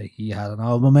 He had an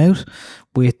album out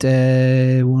with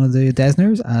one of the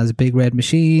Desners as Big Red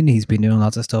Machine. He's been doing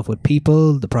lots of stuff with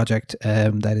People, the project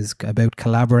that is about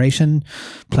collaboration,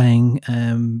 playing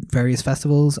various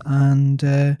festivals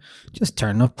and just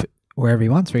turning up wherever he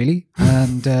wants, really.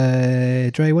 And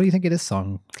Dre, what do you think of this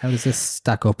song? How does this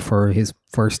stack up for his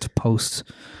first post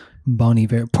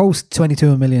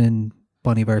 22 A Million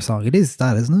Bon Iver song? It is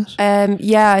that, isn't it?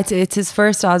 Yeah, it's his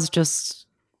first as just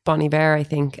Bon Iver, I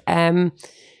think.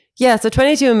 Yeah, so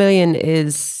 22 A Million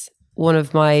is one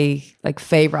of my like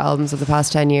favorite albums of the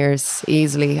past 10 years,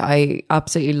 easily. I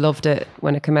absolutely loved it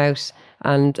when it came out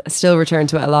and still return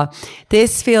to it a lot.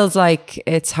 This feels like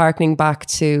it's harkening back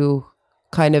to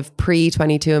kind of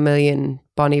pre-22 A Million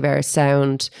Bon Iver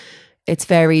sound. It's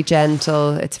very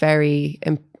gentle, it's very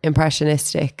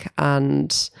impressionistic,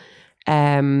 and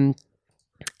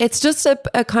it's just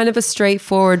a kind of a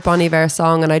straightforward Bon Iver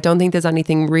song, and I don't think there's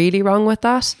anything really wrong with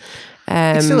that.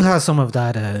 It still has some of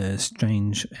that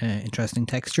strange, interesting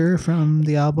texture from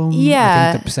the album. Yeah.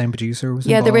 I think the same producer was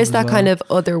there is that well. kind of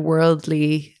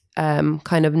otherworldly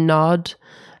kind of nod.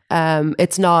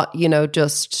 It's not,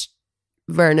 just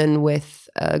Vernon with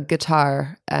a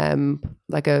guitar,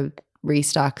 like a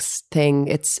Restax thing.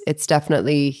 It's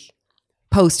definitely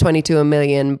post 22 A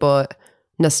Million, but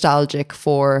nostalgic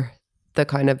for the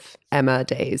kind of Emma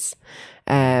days.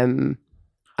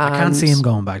 I can't see him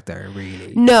going back there,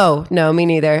 really. No, me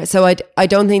neither. So I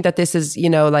don't think that this is,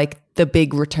 like the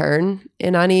big return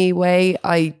in any way.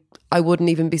 I wouldn't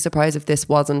even be surprised if this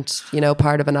wasn't,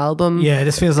 part of an album. Yeah,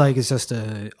 this feels like it's just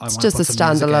a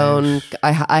standalone.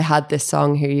 I had this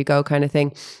song, here you go, kind of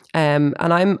thing. And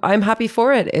I'm happy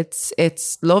for it.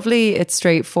 It's lovely. It's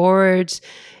straightforward.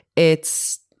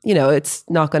 It's it's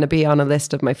not going to be on a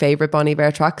list of my favorite Bon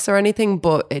Iver tracks or anything,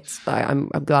 but I'm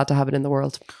glad to have it in the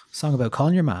world. Song about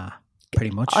calling your ma, pretty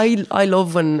much. I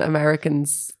love when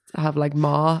Americans have like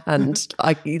ma, and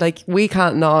we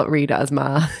can't not read it as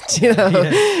ma.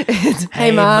 It's,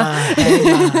 hey ma.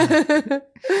 Hey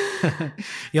ma.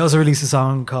 He also released a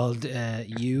song called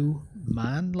You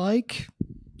Man Like.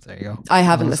 There you go. I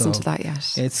haven't listened to that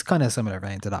yet. It's kind of similar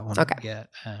vein to that one. Okay. Yeah.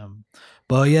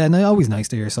 But yeah, no, always nice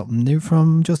to hear something new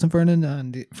from Justin Vernon,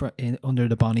 and under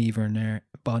the Bon Iver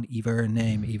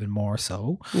name even more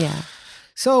so. Yeah.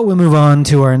 So we'll move on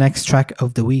to our next track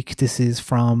of the week. This is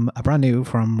from a brand new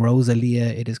from Rosalia.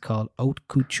 It is called Haute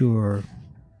Couture.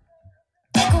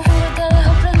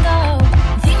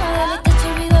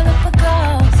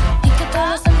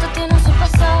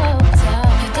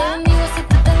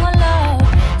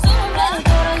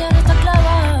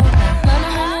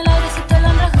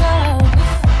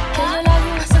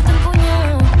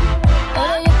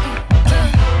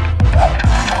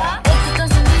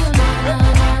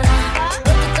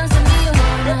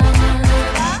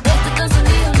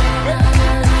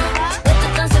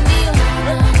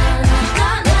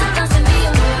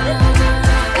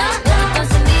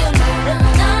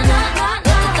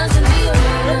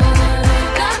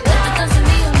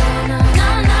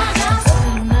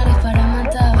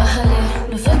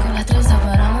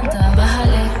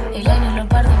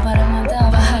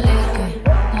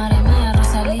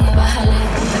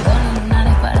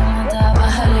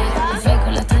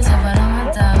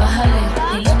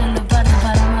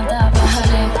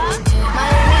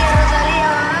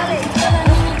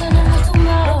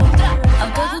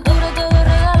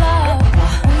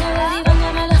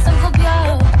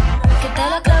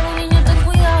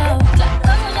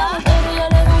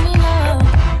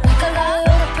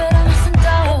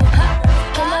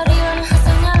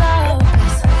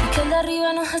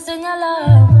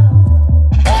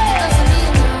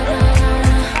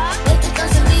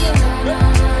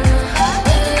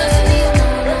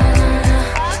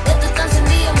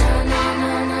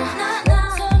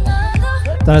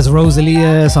 That is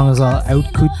Rosalia. The song is called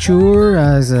Haute Couture,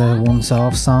 as a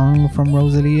one-off song from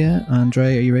Rosalia.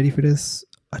 Andre, are you ready for this?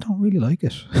 I don't really like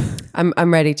it.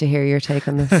 I'm ready to hear your take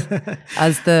on this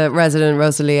as the resident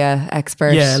Rosalia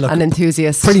expert and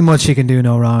enthusiast. Pretty much she can do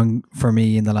no wrong for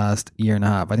me in the last year and a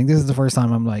half. I think this is the first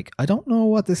time I'm like, I don't know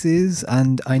what this is.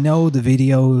 And I know the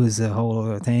video is a whole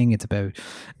other thing. It's about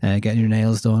getting your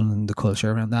nails done and the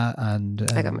culture around that. And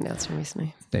I got my nails done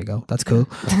recently. There you go. That's cool.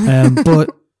 But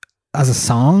as a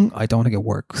song, I don't think it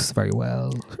works very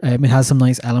well. It has some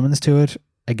nice elements to it.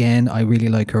 Again, I really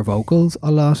like her vocals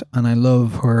a lot, and I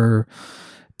love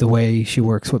the way she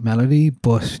works with melody,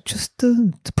 but just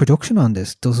the production on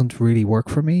this doesn't really work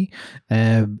for me.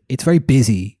 It's very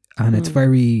busy, and it's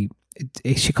very...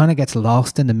 she kind of gets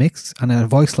lost in the mix, and a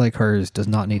voice like hers does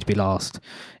not need to be lost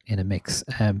in a mix.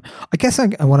 I guess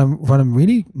what I'm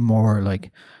really more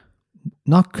like...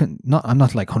 I'm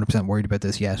not like 100% worried about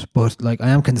this yet, but like I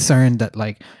am concerned that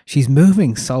like she's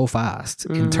moving so fast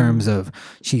in terms of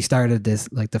she started this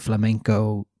like the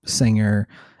flamenco singer,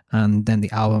 and then the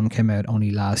album came out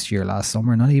only last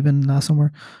summer, not even last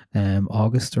summer,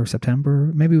 August or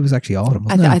September, maybe it was actually autumn,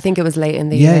 wasn't it? I think it was late in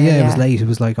the year. Yeah, it was late. It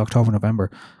was like October,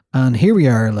 November, and here we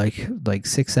are like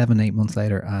 6, 7, 8 months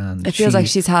later, and it feels like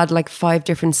she's had like 5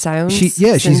 different sounds. She's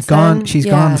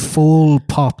gone full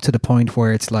pop to the point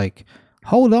where it's like,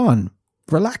 hold on,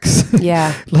 relax.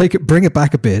 Yeah. Like bring it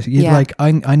back a bit. Yeah. Like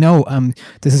I know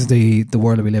this is the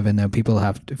world that we live in now. People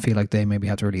have to feel like they maybe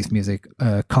have to release music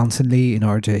constantly in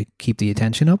order to keep the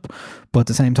attention up. But at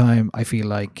the same time, I feel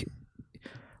like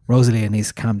Rosalie needs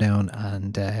to calm down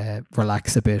and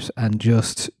relax a bit and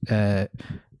just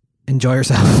enjoy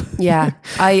yourself. Yeah.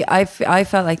 I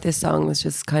felt like this song was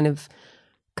just kind of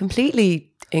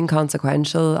completely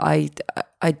inconsequential.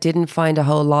 I didn't find a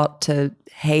whole lot to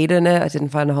hate in it. I didn't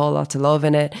find a whole lot to love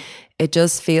in it. It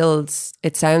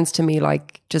sounds to me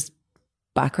like just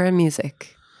background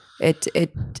music. She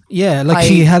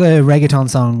had a reggaeton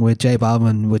song with J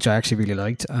Balvin, which I actually really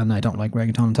liked, and I don't like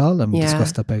reggaeton at all. And we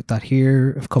discussed about that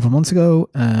here a couple of months ago,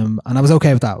 and I was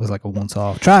okay with that. It was like a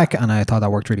once-off track, and I thought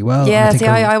that worked really well. Yeah,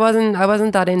 I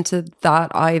wasn't that into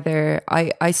that either.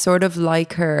 I sort of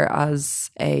like her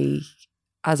as a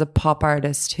pop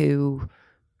artist who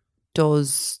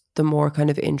does the more kind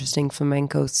of interesting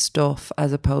flamenco stuff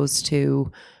as opposed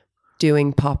to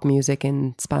doing pop music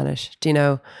in Spanish. Do you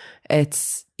know? I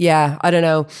don't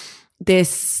know.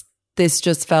 This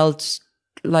just felt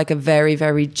like a very,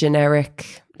 very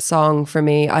generic song for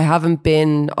me. I haven't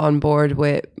been on board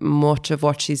with much of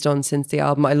what she's done since the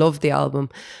album. I love the album.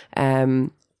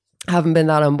 Haven't been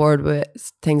that on board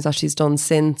with things that she's done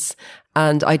since.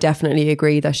 And I definitely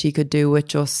agree that she could do with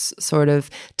just sort of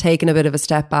taking a bit of a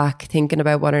step back, thinking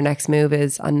about what her next move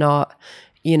is and not,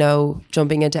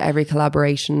 jumping into every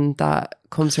collaboration that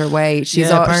comes her way.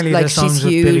 Apparently there's songs she's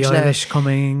with huge Billie now. Eilish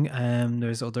coming.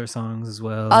 There's other songs as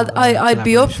well. I'd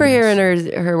be up for hearing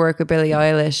her work with Billie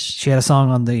Eilish. She had a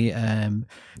song on the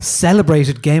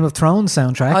celebrated Game of Thrones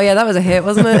soundtrack. Oh yeah, that was a hit,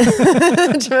 wasn't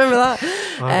it? Do you remember that?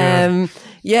 Oh,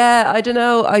 yeah, I don't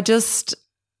know.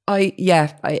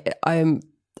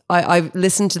 I've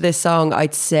listened to this song,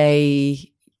 I'd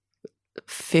say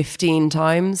 15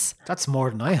 times. That's more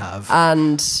than I have.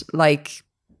 And like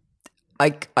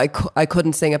I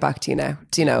couldn't sing it back to you now.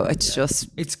 Do you know? It's just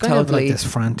it's kind totally of like this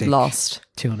frantic lost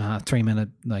 2.5, 3 minute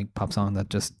like pop song that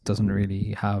just doesn't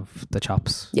really have the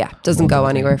chops. Yeah, doesn't go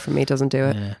anywhere for me. Doesn't do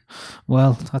it. Yeah.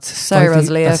 Well, that's sorry,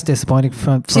 Rosalie. That's disappointing.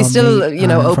 From she's still, me,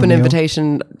 open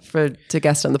invitation to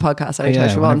guest on the podcast anytime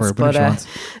she wants. But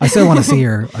I still want to see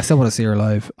her. I still want to see her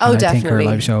live. Oh, and definitely. I think her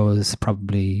live show is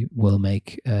probably will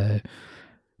make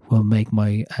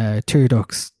my tear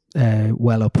ducts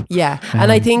well up. Yeah.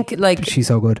 And I think like she's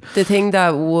so good. The thing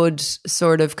that would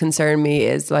sort of concern me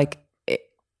is like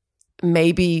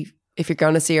maybe if you're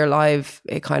going to see her live,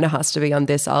 it kind of has to be on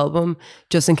this album,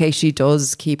 just in case she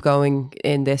does keep going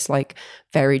in this like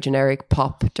very generic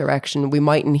pop direction. We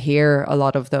mightn't hear a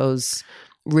lot of those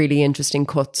really interesting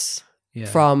cuts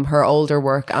from her older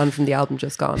work and from the album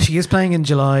just gone. She is playing in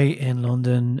July in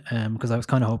London because I was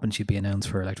kind of hoping she'd be announced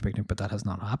for Electric Picnic, but that has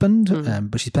not happened.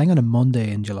 But she's playing on a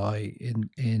Monday in July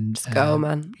in Just go,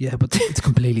 man. Yeah, but it's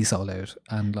completely sold out,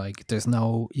 and like there's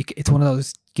no it's one of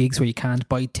those gigs where you can't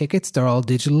buy tickets. They're all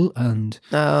digital, and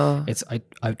it's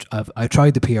I've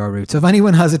tried the PR route. So if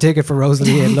anyone has a ticket for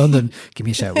Rosalie in London, give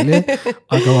me a shout, will you?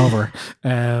 I'll go over.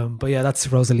 But yeah, that's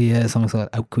Rosalie song called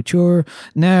Out Couture.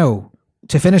 Now,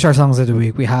 to finish our songs of the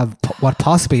week, we have what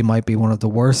possibly might be one of the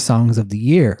worst songs of the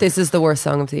year. This is the worst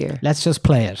song of the year. Let's just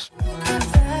play it.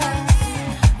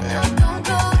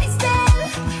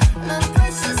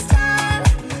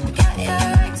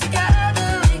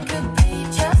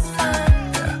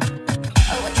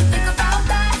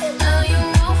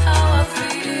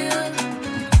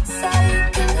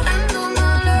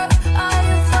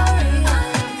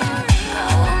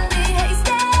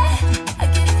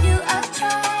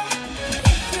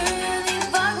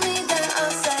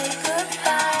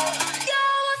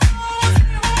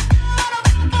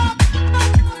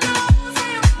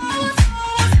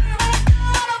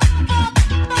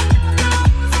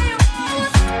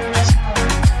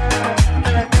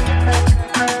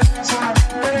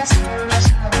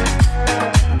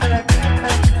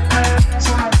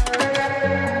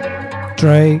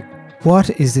 Dre,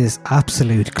 what is this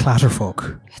absolute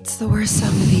clatterfuck? It's the worst song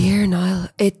of the year, Niall.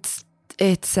 It's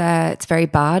very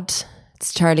bad.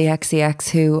 It's Charlie XCX,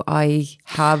 who I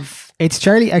have. It's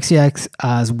Charlie XCX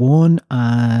as one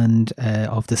and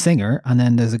of the singer, and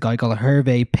then there's a guy called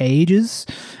Hervé Pages,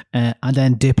 and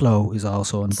then Diplo is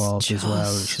also involved as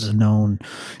well. Should have known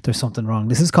there's something wrong.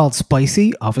 This is called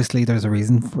Spicy. Obviously, there's a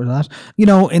reason for that. You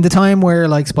know, in the time where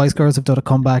like Spice Girls have done a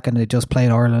comeback and they just played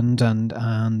Ireland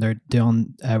and they're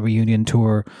doing a reunion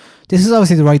tour, this is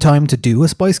obviously the right time to do a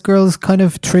Spice Girls kind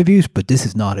of tribute, but this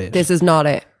is not it. This is not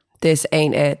it. This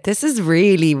ain't it. This is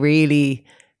really, really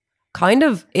kind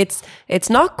of, it's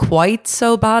not quite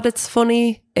so bad it's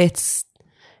funny. It's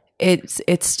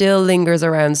it still lingers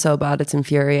around so bad it's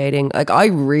infuriating. Like, I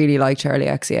really like Charlie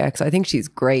XCX. I think she's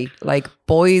great. Like,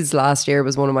 Boys last year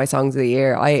was one of my songs of the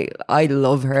year. I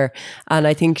love her, and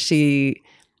I think she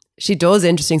does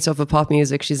interesting stuff with pop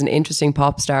music. She's an interesting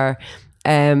pop star.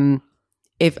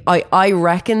 If I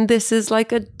reckon this is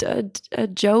like a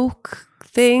joke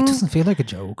thing. It doesn't feel like a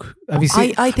joke. Have you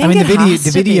seen? I think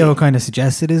the video kind of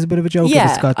suggests it is a bit of a joke. Yeah,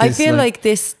 it's got this, I feel like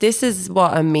this is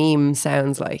what a meme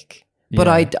sounds like.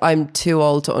 But I'm too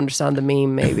old to understand the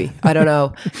meme, maybe. I don't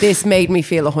know. This made me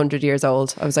feel 100 years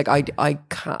old. I was like,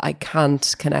 I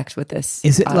can't connect with this.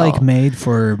 Is it like made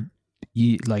for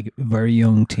like very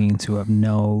young teens who have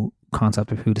no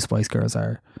concept of who the Spice Girls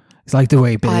are? It's like the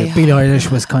way Billie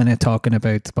Eilish was kind of talking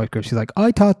about the Spice Girls. She's like,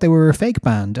 I thought they were a fake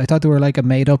band. I thought they were like a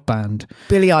made up band.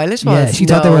 Billie Eilish was? Yeah, she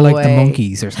thought they were like the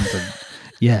Monkees or something.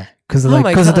 Yeah. Because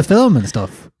of the film and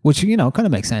stuff, which, you know, kind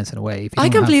of makes sense in a way. I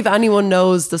can't believe anyone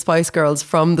knows the Spice Girls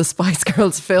from the Spice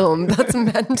Girls film. That's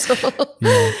mental.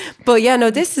 Yeah. But yeah, no,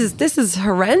 this is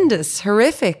horrendous,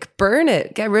 horrific. Burn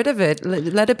it, get rid of it,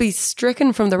 let it be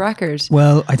stricken from the record.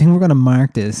 Well, I think we're going to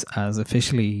mark this as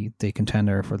officially the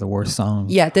contender for the worst song.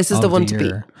 Yeah, this is the one to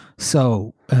beat.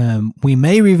 So we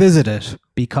may revisit it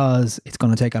because it's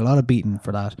going to take a lot of beating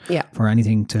for that. Yeah. For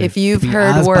anything to if you've be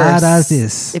heard as worse, bad as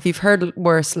this. If you've heard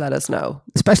worse, let us know.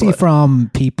 Especially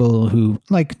from people who,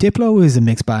 like, Diplo is a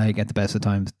mixed bag at the best of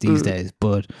times these days,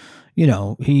 but, you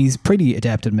know, he's pretty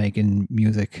adept at making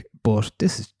music, but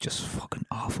this is just fucking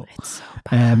awful. It's so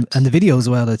bad. And the video as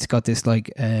well, it's got this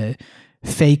like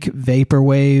fake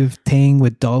vaporwave thing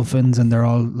with dolphins, and they're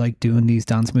all like doing these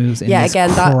dance moves in this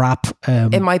crap.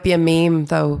 It might be a meme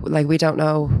though. Like, we don't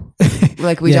know.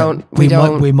 Like, we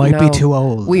might be too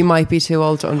old. We might be too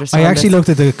old to understand. I actually looked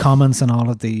at the comments and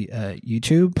all of the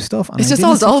YouTube stuff, and it's just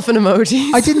all dolphin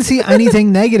emojis. I didn't see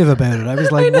anything negative about it. I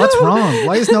was like, what's wrong?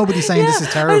 Why is nobody saying this is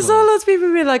terrible? I saw lots of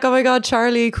people be like, oh my God,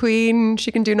 Charlie, Queen,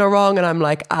 she can do no wrong. And I'm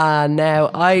like,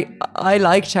 no, I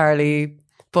like Charlie,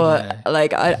 but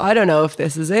like, I don't know if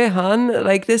this is it, hon.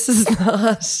 Like, this is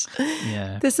not,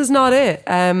 this is not it.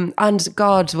 And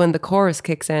God, when the chorus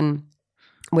kicks in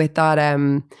with that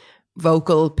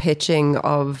vocal pitching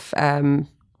of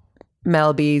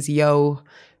Mel B's Yo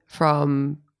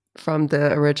from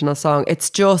the original song, it's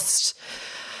just,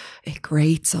 it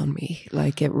grates on me.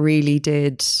 Like, it really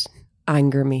did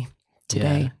anger me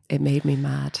today. It made me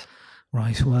mad.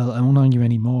 Right, well, I won't argue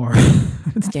anymore.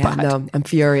 Bad. No, I'm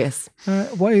furious.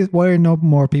 Why are no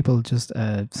more people just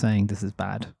saying this is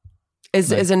bad? Is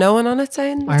there no one on it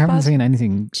saying I haven't seen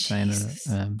anything saying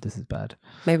this is bad.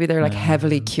 Maybe they're like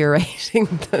heavily curating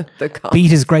the comment.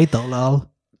 Beat is great though, lol.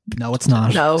 No, it's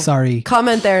not. No. Sorry.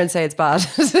 Comment there and say it's bad.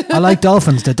 I like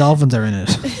dolphins. The dolphins are in it.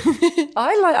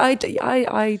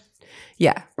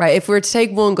 Yeah, right. If we're to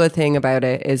take one good thing about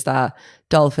it, is that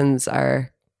dolphins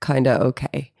are kind of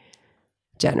okay,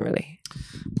 generally.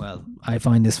 Well, I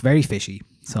find this very fishy,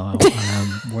 so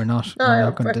we're not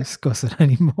going to discuss it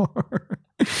anymore.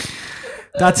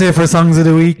 That's it for Songs of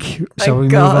the Week. Shall we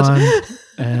move on?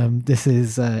 This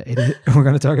is we're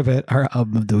going to talk about our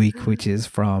album of the week, which is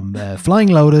from Flying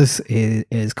Lotus. It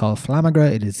is called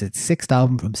Flamagra. It is its 6th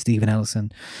album from Stephen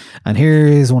Ellison, and here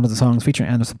is one of the songs featuring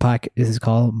Anderson .Paak. This is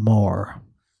called More.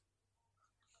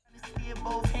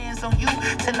 On you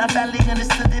till I finally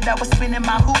understood that I was spinning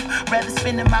my hoop rather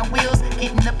spinning my wheels,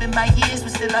 getting up in my years,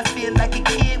 but still I feel like a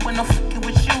kid when I'm fucking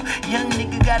with you. Young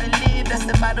nigga gotta live, that's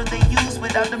the motto they use.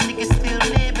 Without them niggas still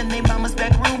live in they mama's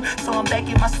back room, so I'm back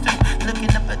in my stoop looking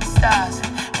up at the stars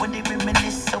when they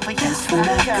reminisce over yes when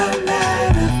I go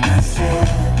out of myself.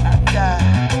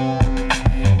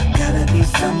 Gotta be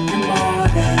something more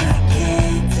that I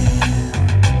can't do,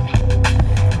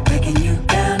 breaking you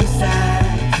down inside.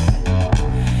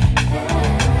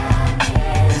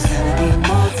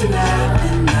 To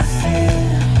love in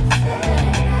myself.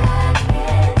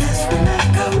 That's when I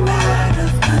go out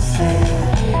of myself.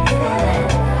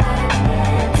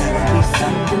 Gotta be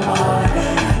something more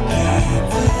than I can't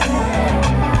do.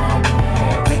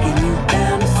 Breaking you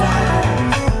down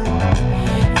inside.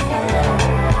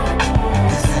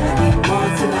 There's gotta be more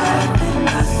to love than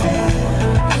myself.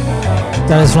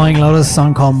 That is Flying Lotus, a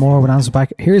song called More with Anderson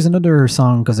 .Paak. Here's another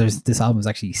song, because this album is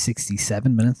actually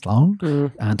 67 minutes long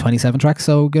and 27 tracks,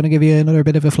 so going to give you another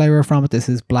bit of a flavour from it. This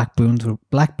is Black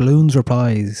Balloons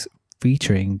Replies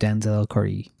featuring Denzel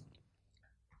Curry.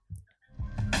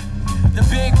 The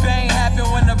Big Bang happened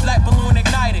when the black balloon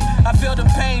ignited. I feel the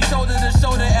pain shoulder to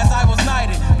shoulder as I was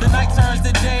knighted. The night turns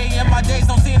to day and my days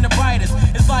don't seem the brightest.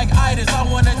 It's like itis, I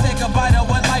wanna take a bite of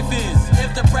what life is.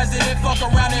 If the president fuck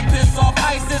around and piss off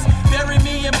ISIS, bury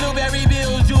me in blueberry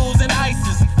bills, jewels and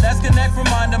ISIS. Let's connect from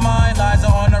mind to mind. Lies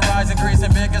are on the rise,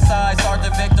 increasing bigger size.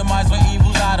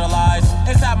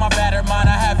 inside my battered mind.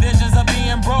 I have visions of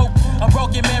being broke. A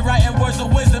broken man writing words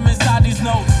of wisdom inside these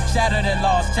notes. Shattered and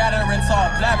lost, chattering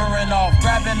talk, blabbering off,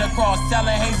 grabbing the cross,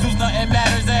 telling Jesus nothing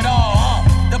matters at all.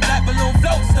 The black balloon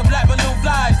floats, the black balloon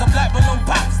flies, the black balloon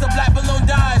pops, the black balloon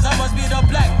dies. I must be the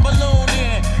black balloon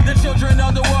in. The children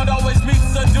of the world always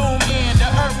meets a doom in. The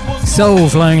earth was So,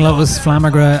 Flying Lotus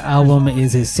Flammagra album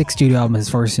is his sixth studio album, his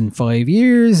first in 5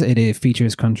 years. It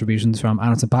features contributions from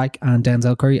Anderson .Paak and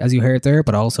Denzel Curry, as you heard there,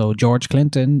 but also George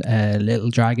Clinton, Little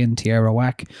Dragon, Tierra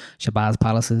Whack, Shabazz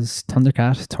Palaces,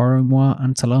 Thundercat, Toro Moi,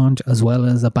 and Solange, as well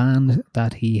as a band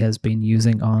that he has been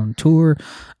using on tour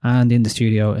and in the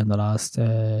studio in the last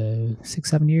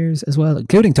 6-7 years as well,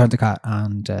 including Thundercat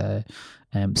and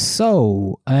I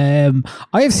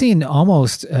have seen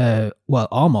almost,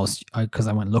 because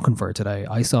I went looking for it today.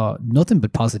 I saw nothing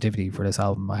but positivity for this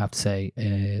album, I have to say,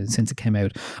 since it came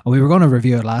out. And we were going to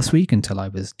review it last week until I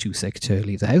was too sick to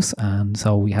leave the house. And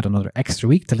so we had another extra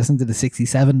week to listen to the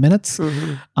 67 minutes.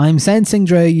 Mm-hmm. I'm sensing,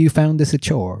 Dre, you found this a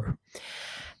chore.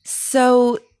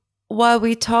 So while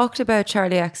we talked about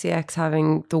Charli XCX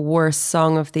having the worst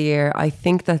song of the year, I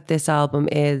think that this album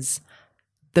is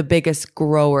the biggest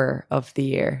grower of the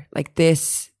year. Like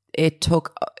this, it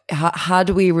took, had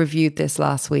we reviewed this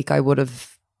last week, I would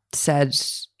have said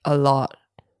a lot.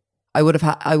 I would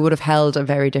have held a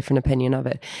very different opinion of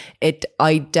it.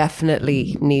 I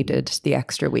definitely needed the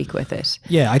extra week with it.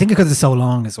 Yeah, I think because it's so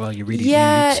long as well, you really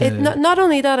need to... not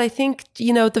only that, I think,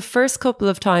 the first couple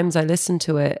of times I listened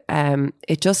to it,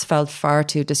 it just felt far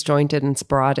too disjointed and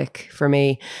sporadic for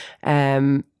me.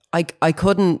 I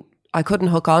couldn't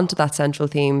hook on to that central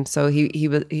theme. So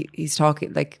he's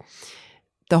talking, like,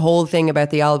 the whole thing about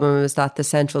the album is that the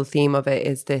central theme of it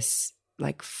is this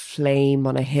like flame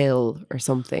on a hill or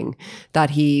something,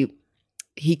 that he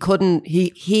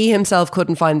himself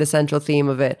couldn't find the central theme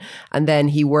of it. And then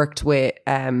he worked with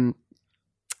David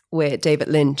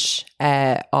Lynch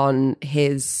on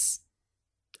his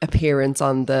appearance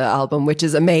on the album, which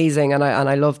is amazing, and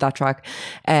I love that track.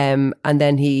 And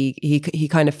then he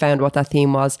kind of found what that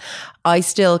theme was. I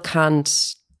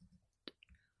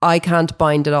can't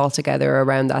bind it all together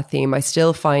around that theme. I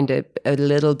still find it a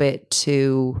little bit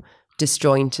too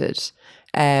disjointed.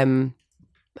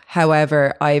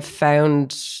 However, I've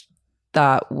found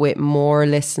that with more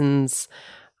listens,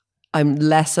 I'm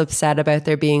less upset about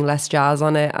there being less jazz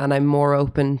on it, and I'm more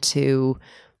open to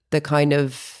the kind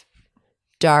of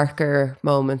darker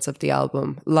moments of the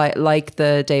album, like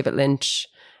the David Lynch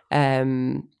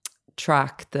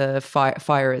track, the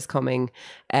Fire Is Coming,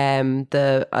 and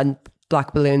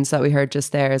Black Balloons that we heard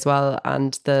just there as well,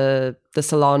 and the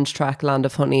Solange track, Land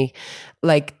of Honey,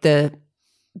 like the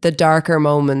darker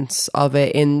moments of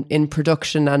it in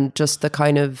production, and just that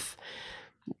kind of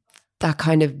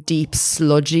deep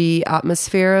sludgy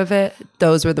atmosphere of it.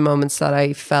 Those were the moments that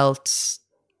I felt,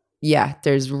 yeah,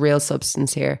 there's real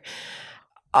substance here.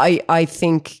 I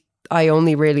think I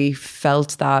only really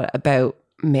felt that about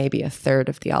maybe a third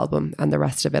of the album, and the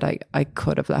rest of it I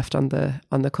could have left on the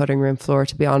cutting room floor,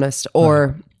 to be honest,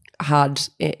 or had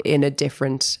in a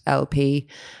different LP.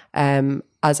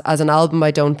 As an album,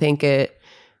 I don't think it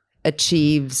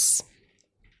achieves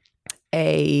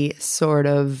a sort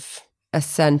of a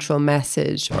central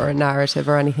message or a narrative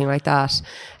or anything like that.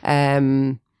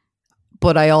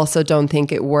 But I also don't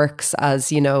think it works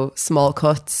as, small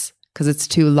cuts, because it's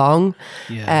too long.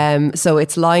 Yeah. So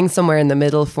it's lying somewhere in the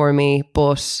middle for me,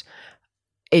 but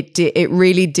it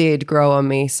really did grow on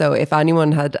me. So if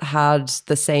anyone had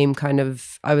the same kind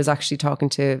of, I was actually talking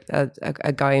to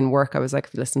a guy in work. I was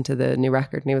like, listen to the new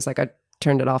record, and he was like, I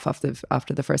turned it off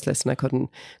after the first listen. I couldn't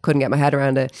get my head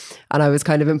around it, and I was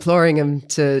kind of imploring him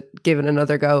to give it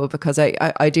another go, because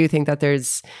I do think that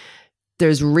there's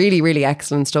really, really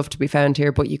excellent stuff to be found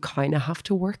here, but you kind of have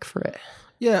to work for it.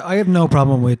 Yeah, I have no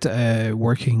problem with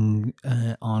working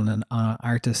on an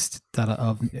artist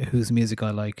of whose music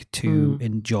I like to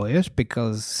enjoy it,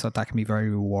 because that can be very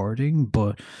rewarding.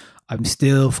 But I'm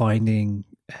still finding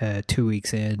 2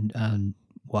 weeks in and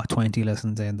 20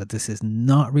 listens in that this is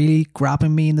not really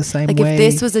grabbing me in the same way. Like, if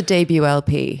this was a debut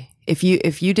LP, if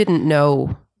you didn't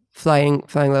know Flying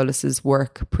Lotus's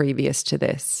work previous to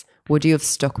this, would you have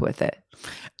stuck with it?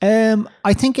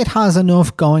 I think it has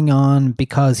enough going on,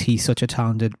 because he's such a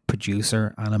talented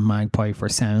producer and a magpie for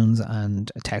sounds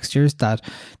and textures, that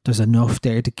there's enough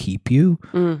there to keep you,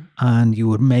 and you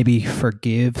would maybe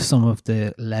forgive some of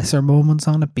the lesser moments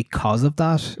on it because of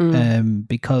that.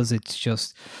 Because it's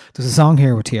just, there's a song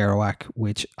here with Tierra Whack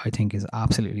which I think is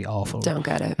absolutely awful. Don't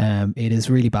get it. It is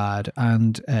really bad,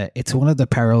 and it's one of the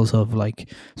perils of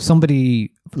like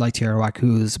somebody like Tierra Whack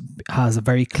who has a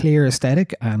very clear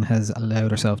aesthetic and has a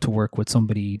allowed herself to work with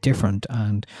somebody different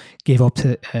and gave up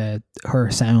to her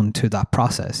sound to that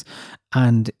process.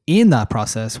 And in that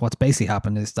process, what's basically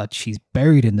happened is that she's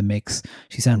buried in the mix.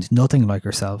 She sounds nothing like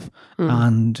herself,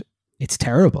 and it's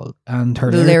terrible. And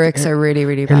her lyrics are really,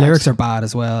 really bad. Her lyrics are bad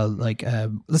as well. Like,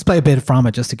 let's play a bit from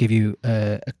it just to give you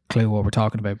a clue what we're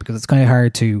talking about, because it's kind of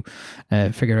hard to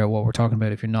figure out what we're talking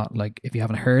about if you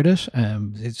haven't heard it.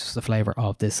 It's just the flavor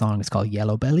of this song. It's called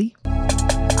Yellow Belly.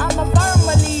 I'm a firm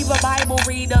believer, Bible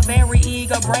reader, very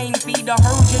eager, brain feeder,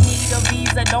 heard you need a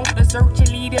visa, don't desert your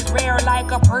leaders, rare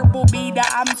like a purple beater.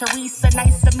 I'm Teresa,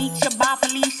 nice to meet you, bye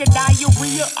Felicia,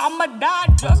 diarrhea, I'm a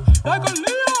dad just like a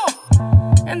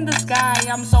Leo. In the sky,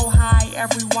 I'm so high,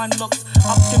 everyone looks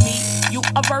up to me. You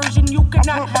a virgin, you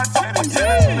cannot have fuck with me.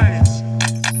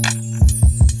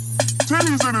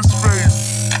 Titties in his face.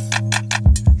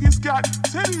 He's got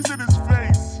titties in his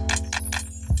face.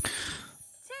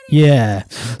 Yeah.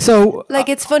 So like,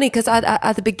 it's funny because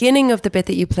at the beginning of the bit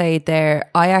that you played there,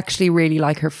 I actually really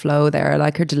like her flow there. I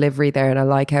like her delivery there, and I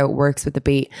like how it works with the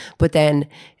beat. But then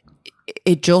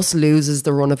it just loses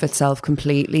the run of itself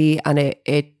completely, and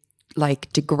it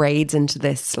like degrades into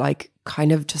this like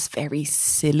kind of just very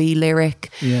silly lyric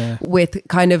with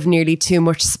kind of nearly too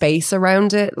much space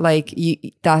around it. Like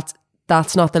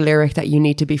that's not the lyric that you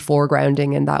need to be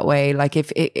foregrounding in that way. Like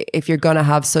if you're going to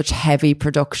have such heavy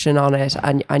production on it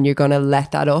and you're going to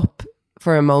let that up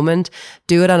for a moment,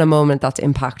 do it at a moment that's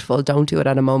impactful. Don't do it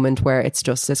at a moment where it's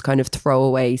just this kind of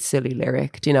throwaway silly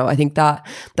lyric. Do you know, I think that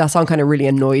song kind of really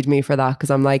annoyed me for that,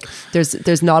 because I'm like,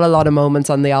 there's not a lot of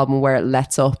moments on the album where it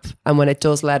lets up, and when it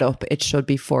does let up, it should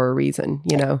be for a reason,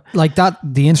 you know. Like that,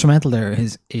 the instrumental there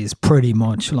is pretty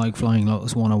much like Flying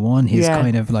Lotus 101. His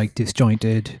kind of like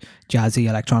disjointed jazzy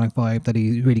electronic vibe that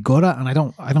he's really good at, and I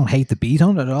don't hate the beat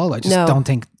on it at all. I just don't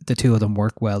think the two of them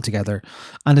work well together.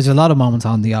 And there's a lot of moments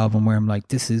on the album where I'm like,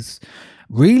 this is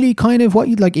really kind of what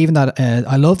you'd like. Even that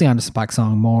I love the Anderson .Paak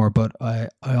song more, but I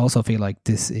also feel like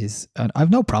this is, and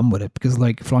I've no problem with it, because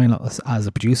like Flying Lotus as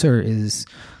a producer is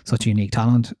such a unique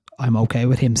talent. I'm okay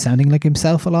with him sounding like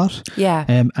himself a lot. Yeah.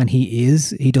 And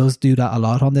he does do that a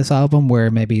lot on this album,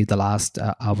 where maybe the last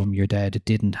album, You're Dead, it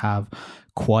didn't have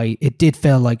quite, it did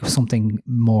feel like something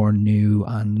more new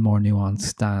and more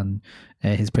nuanced than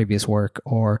his previous work.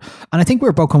 And I think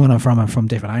we're both coming from it from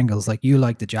different angles. Like, you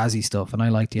like the jazzy stuff and I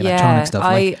like the electronic stuff.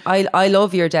 I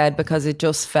love You're Dead because it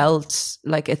just felt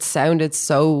like it sounded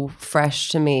so fresh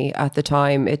to me at the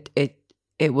time.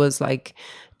 It was like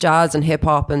jazz and hip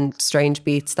hop and strange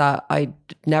beats that I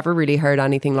never really heard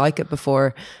anything like it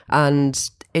before. And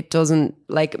it doesn't,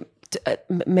 like,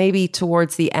 maybe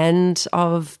towards the end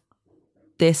of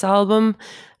this album,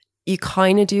 you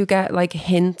kind of do get like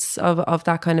hints of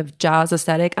that kind of jazz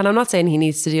aesthetic. And I'm not saying he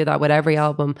needs to do that with every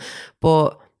album,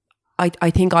 but I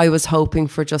think I was hoping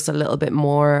for just a little bit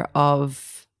more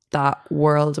of that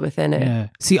world within it. Yeah.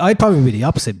 See, I'd probably be the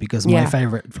opposite, because my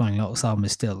favorite Flying Lotus album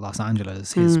is still Los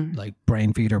Angeles, his like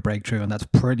brain feeder breakthrough, and that's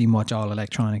pretty much all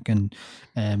electronic. And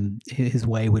his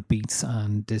way with beats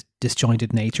and this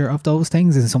disjointed nature of those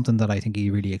things is something that I think he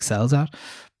really excels at.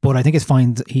 But I think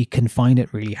he can find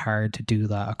it really hard to do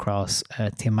that across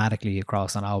thematically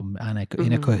across an album and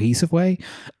in a cohesive way.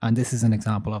 And this is an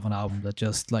example of an album that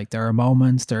just, like, there are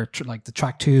moments, like the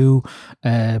track 2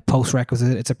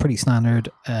 post-requisite, it's a pretty standard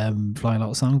Flying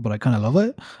Lotus song, but I kind of love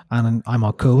it, and I'm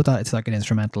all cool with that. It's like an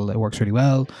instrumental, it works really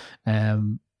well.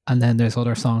 And then there's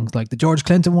other songs like the George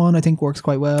Clinton one, I think works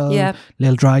quite well. Yeah.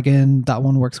 Lil Dragon, that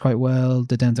one works quite well.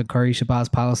 The Denzel Curry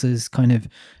Shabazz Palaces, kind of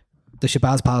the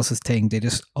Shabazz Palaces thing, they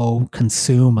just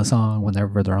consume a song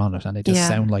whenever they're on it, and they just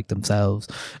sound like themselves.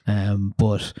 And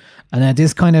then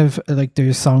this kind of, like,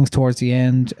 there's songs towards the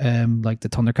end, like the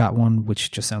Thundercat one, which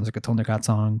just sounds like a Thundercat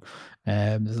song.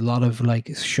 There's a lot of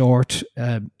like short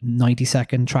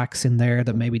 90-second tracks in there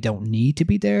that maybe don't need to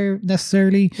be there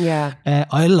necessarily.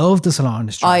 I love the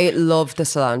Solange track. I love the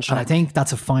Solange track. And I think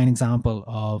that's a fine example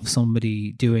of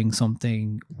somebody doing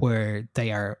something where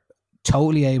they are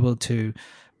totally able to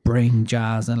bring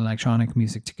jazz and electronic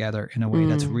music together in a way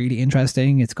that's really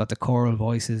interesting. It's got the choral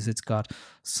voices, it's got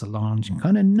Solange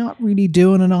kind of not really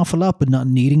doing an awful lot, but not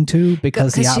needing to,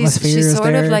 because the atmosphere is there. She's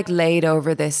sort of like laid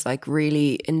over this like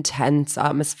really intense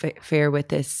atmosphere with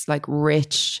this like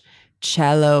rich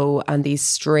cello and these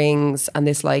strings and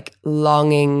this like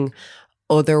longing,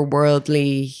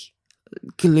 otherworldly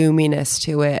gloominess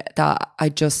to it that I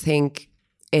just think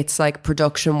it's like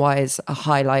production wise a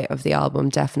highlight of the album,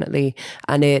 definitely.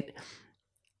 And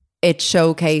it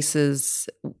showcases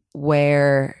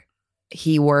where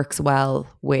he works well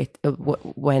with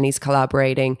when he's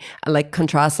collaborating, and like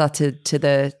contrast that to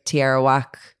the Tierra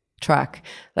Whack track.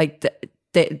 Like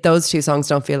those two songs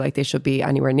don't feel like they should be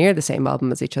anywhere near the same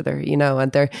album as each other, you know,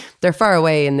 and they're far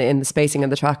away in the spacing of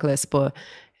the track list, but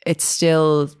it's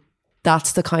still,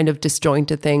 that's the kind of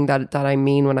disjointed thing that I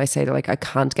mean when I say that, like, I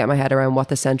can't get my head around what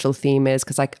the central theme is,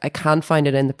 because I can't find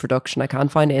it in the production, I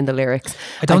can't find it in the lyrics.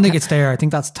 I don't think it's there. I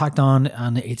think that's tacked on,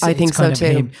 and I think so too.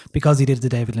 Him, because he did the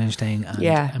David Lynch thing. And,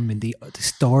 I mean, the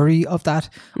story of that.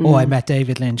 I met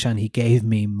David Lynch and he gave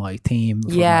me my theme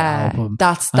for my album.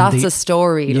 That's a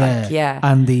story. And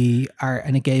and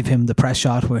it gave him the press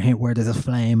shot where there's a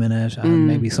flame in it, and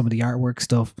maybe some of the artwork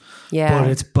stuff. But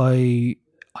it's by.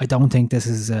 I don't think this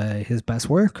is his best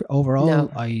work overall.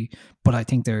 No. But I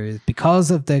think there is,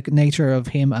 because of the nature of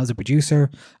him as a producer,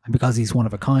 and because he's one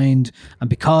of a kind, and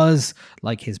because,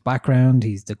 like, his background,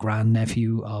 he's the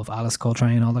grandnephew of Alice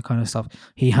Coltrane, all that kind of stuff.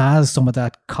 He has some of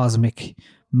that cosmic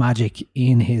magic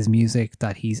in his music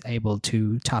that he's able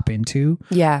to tap into.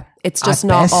 Yeah, it's just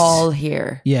not best, all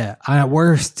here. Yeah, and at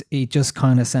worst, it just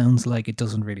kind of sounds like it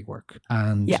doesn't really work.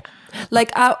 And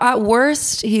like at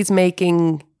worst, he's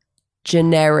making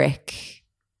generic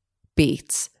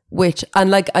beats, which, and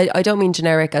like I don't mean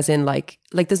generic as in like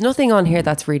there's nothing on here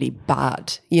that's really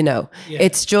bad, you know.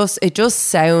 It just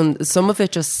sounds, some of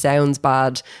it just sounds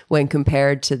bad when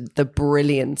compared to the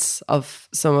brilliance of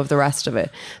some of the rest of it.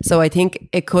 So I think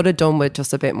it could have done with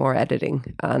just a bit more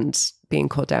editing and being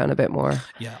cut down a bit more.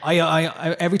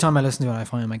 I every time I listen to it, I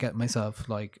find I get myself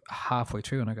like halfway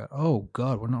through and I go, oh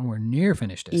god, we're nowhere near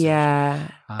finished this.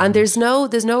 And there's no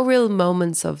real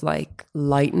moments of like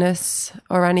lightness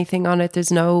or anything on it.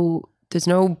 There's no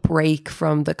break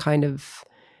from the kind of,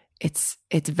 it's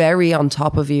very on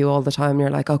top of you all the time. You're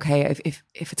like, okay,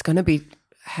 if it's going to be,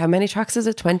 how many tracks is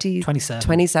it?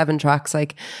 27 tracks.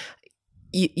 Like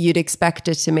you'd expect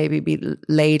it to maybe be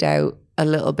laid out a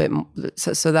little bit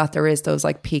so that there is those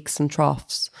like peaks and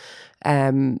troughs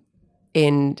in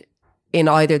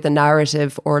either the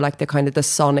narrative or like the kind of the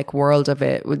sonic world of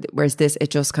it. Whereas this, it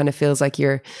just kind of feels like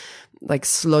you're like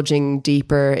sludging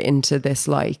deeper into this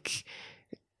like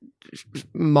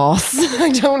moss. I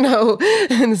don't know.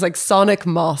 And it's like sonic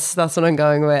moss. That's what I'm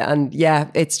going with. And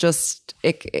yeah, it's just,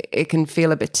 it can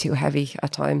feel a bit too heavy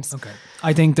at times. Okay.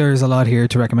 I think there's a lot here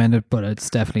to recommend it, but it's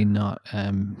definitely not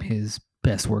his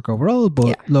best work overall.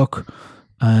 But look,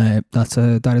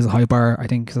 that is a high bar. I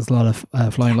think there's a lot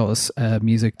of Flying Lotus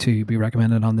music to be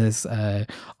recommended on this. I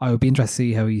would be interested to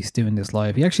see how he's doing this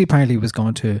live. He actually apparently was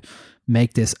going to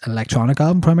make this electronic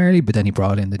album primarily, but then he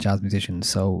brought in the jazz musicians.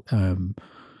 So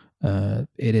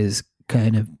it is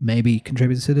kind of maybe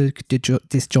contributed to the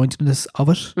disjointedness of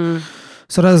it.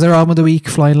 So that is our album of the week,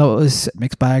 Flying Lotus,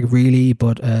 mixed bag really,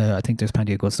 but I think there's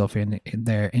plenty of good stuff in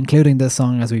there, including this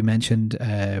song, as we mentioned,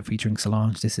 featuring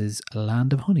Solange. This is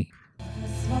Land of Honey.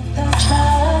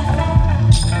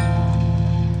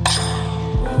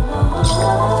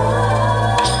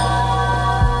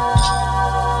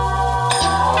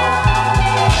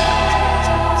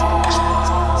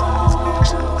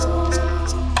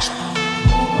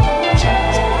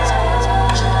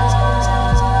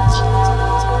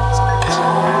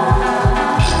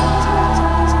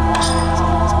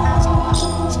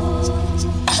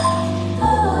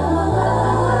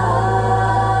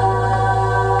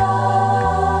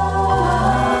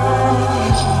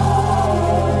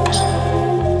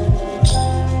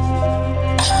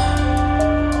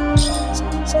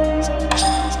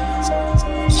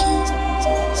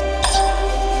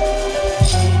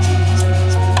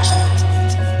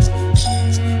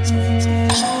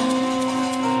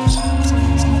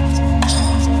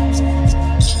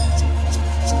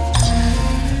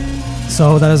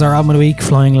 So that is our album of the week,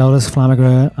 Flying Lotus,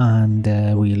 Flamigra,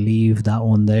 and we leave that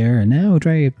one there. And now,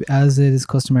 Dre, as it is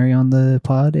customary on the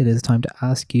pod, it is time to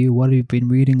ask you, what have you been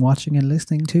reading, watching and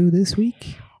listening to this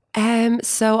week?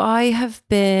 So I have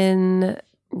been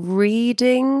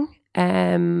reading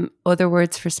Other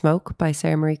Words for Smoke by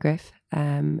Sarah Marie Griff.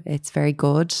 It's very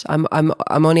good. I'm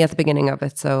only at the beginning of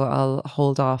it, so I'll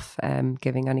hold off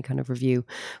giving any kind of review.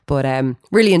 But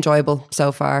really enjoyable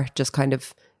so far, just kind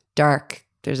of dark.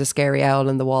 There's a scary owl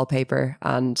in the wallpaper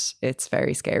and it's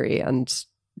very scary and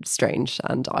strange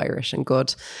and Irish and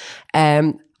good.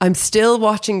 I'm still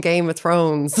watching Game of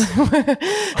Thrones.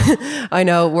 I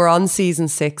know we're on season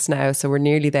 6 now, so we're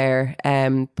nearly there.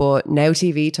 But Now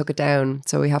TV took it down,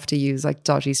 so we have to use like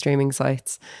dodgy streaming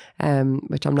sites,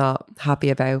 which I'm not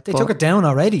happy about. They took it down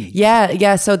already?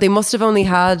 Yeah. So they must have only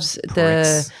had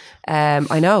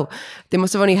I know. They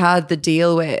must have only had the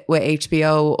deal with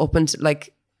HBO up until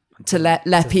like, to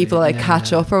let people like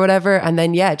catch up or whatever. And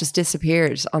then, it just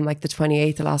disappeared on like the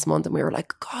 28th of last month. And we were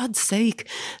like, God's sake.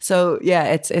 So yeah,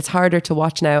 it's harder to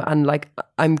watch now. And like,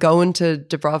 I'm going to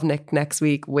Dubrovnik next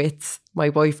week with my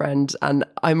boyfriend, and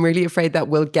I'm really afraid that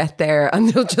we'll get there and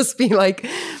they'll just be like,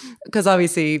 because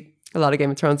obviously a lot of Game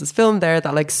of Thrones is filmed there,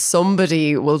 that like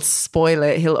somebody will spoil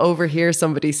it. He'll overhear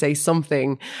somebody say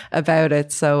something about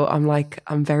it. So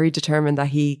I'm very determined that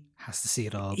he has to see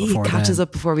it all before he catches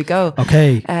up before we go.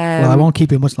 Okay. Well, I won't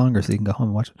keep you much longer so you can go home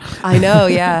and watch it. I know,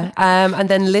 yeah. And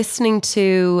then listening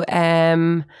to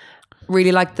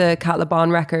really like the Cat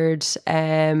LeBon record.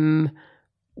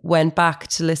 Went back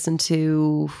to listen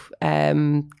to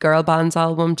Girl Band's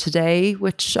album today,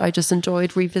 which I just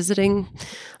enjoyed revisiting.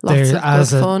 Lots of good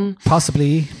fun.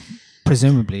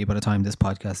 Presumably, by the time this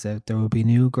podcast is out, there will be a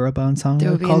new girl band song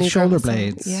called Shoulder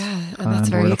Blades. Yeah, and that's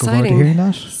very exciting. Forward to hearing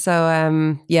that.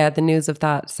 So, the news of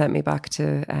that sent me back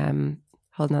to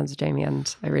Holding Hands with Jamie,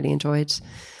 and I really enjoyed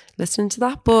listening to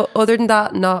that. But other than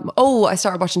that, I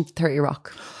started watching 30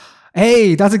 Rock.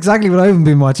 Hey, that's exactly what I've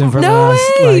been watching for the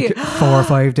last 4 or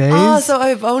 5 days. Oh, so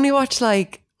I've only watched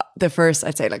like the first,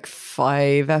 I'd say like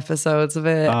 5 episodes of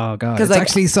it. Oh god, it's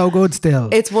actually so good still.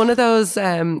 It's one of those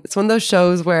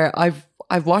shows where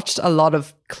I've watched a lot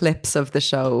of clips of the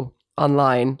show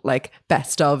online, like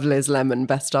best of Liz Lemon,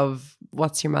 best of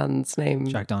what's your man's name?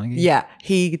 Jack Donaghy. Yeah,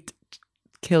 he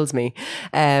kills me.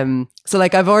 So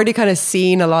like I've already kind of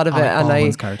seen a lot of it, and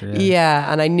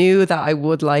and I knew that I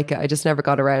would like it. I just never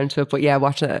got around to it. But yeah,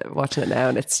 watching it now,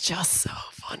 and it's just so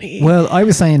funny. Well, I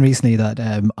was saying recently that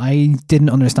I didn't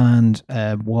understand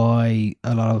why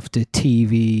a lot of the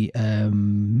TV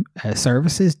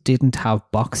services didn't have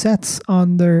box sets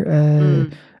on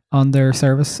their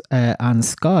service, and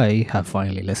Sky have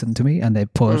finally listened to me, and they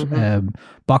put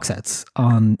box sets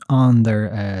on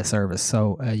their service,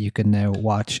 so you can now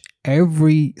watch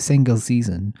every single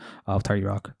season of 30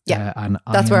 Rock. Yeah, and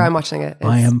that's where I'm watching it.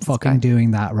 I am fucking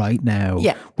doing that right now.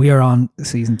 Yeah, we are on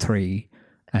season 3.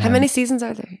 How many seasons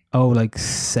are there? Oh, like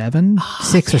 7?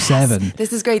 6 or 7.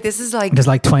 This is great. This is like... There's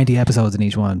like 20 episodes in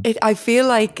each one. I feel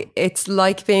like it's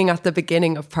like being at the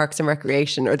beginning of Parks and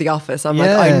Recreation or The Office. I'm like,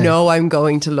 I know I'm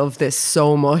going to love this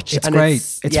so much. It's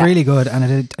great. It's really good.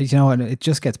 And it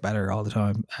just gets better all the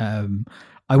time.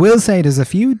 I will say there's a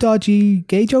few dodgy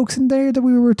gay jokes in there that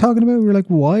we were talking about. We were like,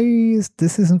 why is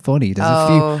this isn't funny? There's a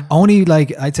few, only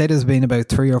like, I'd say there's been about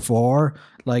 3 or 4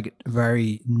 like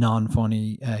very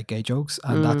non-funny gay jokes,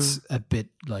 and that's a bit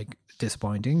like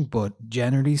disappointing, but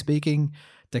generally speaking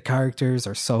the characters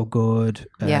are so good.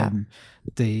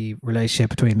 The relationship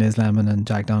between Liz Lemon and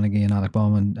Jack Donaghy and Alec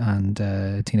Bowman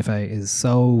and Tina Fey is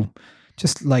so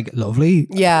just like lovely.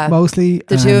 Yeah, mostly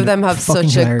the two of them have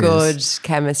such hilarious. A good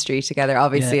chemistry together,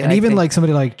 obviously. Yeah. And even like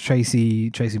somebody like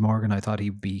Tracy Morgan, I thought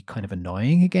he'd be kind of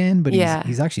annoying again, but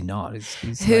he's actually not.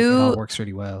 He's like, it all works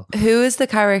really well. Who is the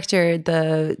character,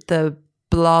 the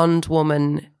blonde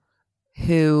woman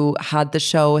who had the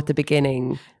show at the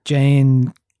beginning?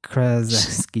 Jane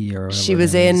Krasinski or she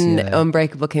was in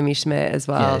Unbreakable Kimmy Schmidt as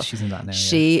well. Yeah, she's in that now.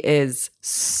 She is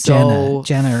so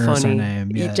Jenna funny. Is her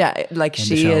name. Yeah, like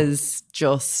she is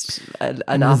just an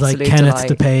and absolute like Kenneth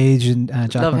delight. DePage and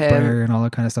Jack McBrayer and all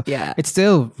that kind of stuff. Yeah, it's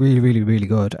still really, really, really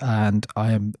good, and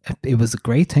it was a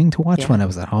great thing to watch when I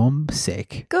was at home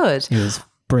sick. Good. It was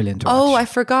brilliant to watch. Oh, I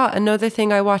forgot another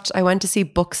thing I watched. I went to see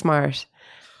Booksmart.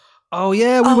 Oh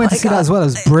yeah, we went to see that as well. It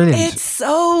was brilliant. It's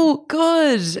so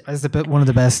good. It's one of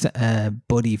the best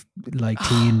buddy like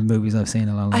teen movies I've seen in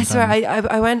a long time. I swear,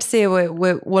 I went to see it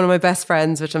with one of my best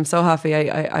friends, which I'm so happy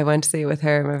I went to see it with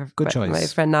her. Good choice. My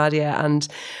friend Nadia, and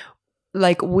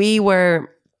like I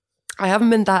haven't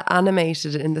been that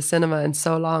animated in the cinema in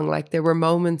so long. Like there were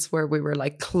moments where we were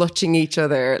like clutching each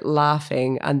other,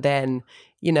 laughing, and then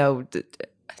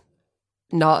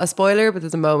not a spoiler, but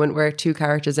there's a moment where 2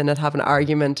 characters in it have an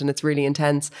argument and it's really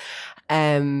intense.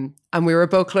 And we were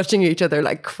both clutching each other,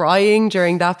 like crying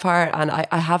during that part. And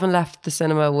I haven't left the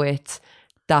cinema with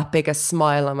that big a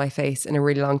smile on my face in a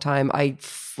really long time. I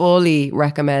fully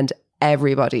recommend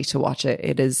everybody to watch it.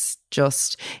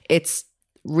 It's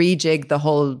rejig the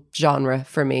whole genre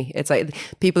for me. It's like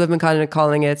people have been kind of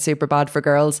calling it super bad for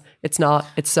girls. It's not.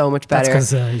 It's so much better. That's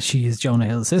because she is Jonah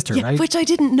Hill's sister, right? Which I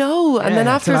didn't know. And then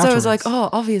afterwards I was like, oh,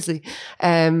 obviously.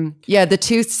 The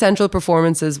 2 central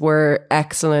performances were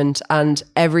excellent, and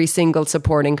every single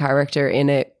supporting character in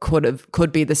it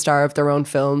could be the star of their own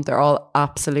film. They're all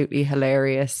absolutely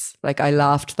hilarious. Like I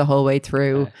laughed the whole way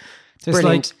through. Just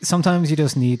brilliant. Like sometimes you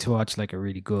just need to watch like a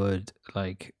really good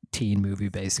like teen movie,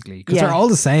 basically, because they're all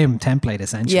the same template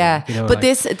essentially. Yeah, but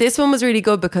this one was really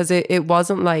good because it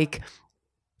wasn't like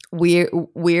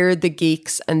we're the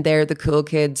geeks and they're the cool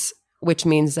kids, which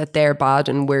means that they're bad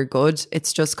and we're good.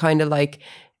 It's just kind of like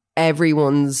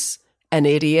everyone's an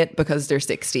idiot because they're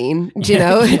 16. Do you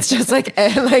know? It's just like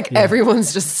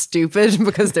everyone's just stupid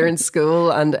because they're in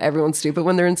school, and everyone's stupid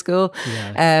when they're in school.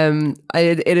 Yeah.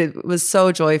 It was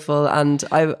so joyful, and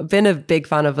I've been a big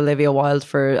fan of Olivia Wilde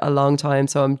for a long time,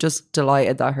 so I'm just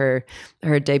delighted that her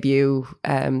debut,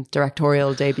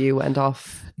 directorial debut, went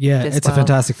off. Yeah, it's a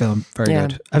fantastic film. Very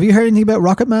good. Have you heard anything about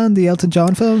Rocket Man, the Elton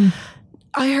John film?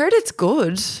 I heard it's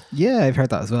good. Yeah, I've heard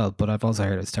that as well, but I've also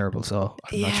heard it's terrible, so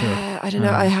I'm not sure. I don't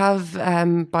know. I have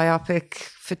biopic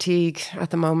fatigue at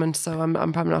the moment, so I'm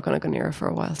probably not going to go near it for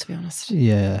a while, to be honest.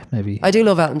 Yeah, maybe. I do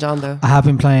love Elton John, though. I have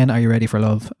been playing Are You Ready for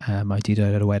Love? I did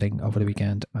it at a wedding over the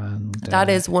weekend. And that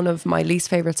is one of my least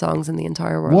favourite songs in the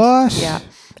entire world. What? Yeah.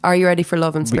 Are You Ready for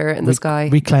Love and Spirit in the Sky?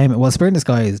 Reclaim it. Well, Spirit in the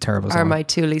Sky is a terrible song. Are my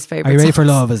two least favourite Are You Ready songs. for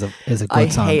Love is a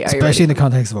good song, especially in the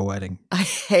context of a wedding. I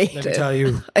hate it. Let me tell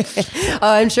you.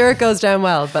 I'm sure it goes down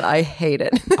well, but I hate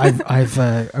it.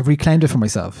 I've reclaimed it for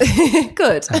myself.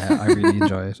 Good. I really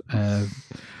enjoy it.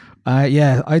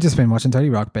 I just been watching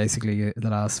 30 Rock basically the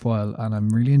last while, and I'm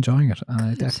really enjoying it. And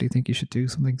I definitely think you should do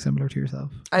something similar to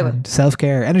yourself. I will.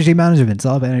 Self-care, energy management. It's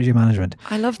all about energy management.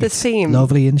 I love this theme.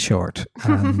 Lovely and short,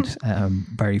 and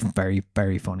very, very,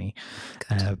 very funny.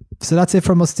 So that's it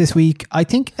from us this week. I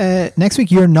think next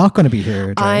week you're not going to be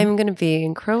here, Dre, I'm going to be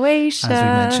in Croatia, as we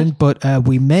mentioned, but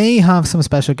we may have some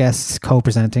special guests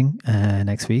co-presenting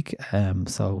next week.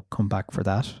 So come back for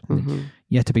that. Mm-hmm.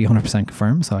 Yet to be 100%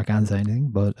 confirmed, so I can't say anything.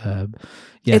 But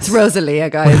yes. It's Rosalia,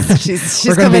 guys.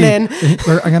 She's coming in.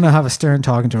 I'm going to have a stern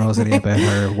talking to Rosalia about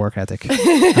her work ethic and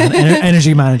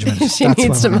energy management. She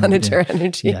needs to manage her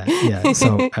energy. Yeah.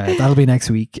 So that'll be next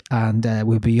week, and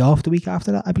we'll be off the week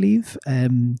after that, I believe.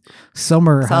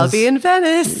 Summer. So I'll be in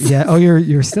Venice. Yeah. Oh,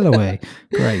 you're still away.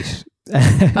 Great.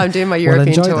 I'm doing my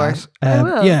European tour.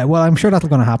 Yeah, well, I'm sure that's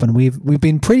going to happen. We've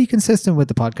been pretty consistent with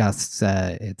the podcasts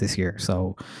this year,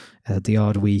 so the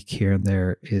odd week here and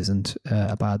there isn't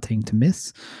a bad thing to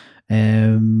miss.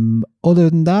 Other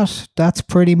than that, that's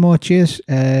pretty much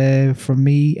it from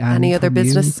me. And any other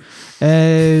business?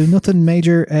 Nothing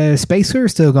major. Spacer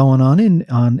still going on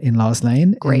in Lost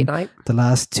Lane. Great night. The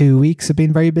last 2 weeks have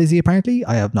been very busy. Apparently,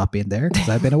 I have not been there because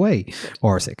I've been away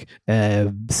or sick.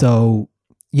 So.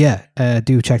 Yeah,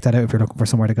 do check that out if you're looking for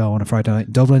somewhere to go on a Friday night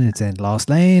in Dublin. It's in Lost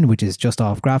Lane, which is just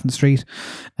off Grafton Street.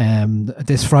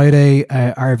 This Friday,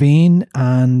 Arvine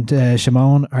and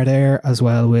Shimon are there as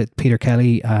well with Peter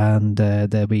Kelly, and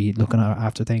they'll be looking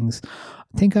after things.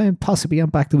 I think I'm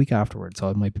back the week afterwards, so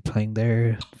I might be playing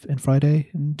there in Friday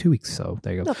in 2 weeks. So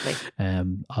there you go.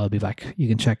 Lovely. I'll be back. You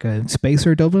can check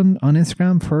Spacer Dublin on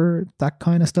Instagram for that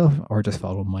kind of stuff, or just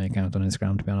follow my account on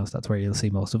Instagram. To be honest, that's where you'll see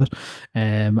most of it.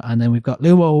 And then we've got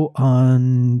Lumo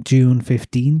on June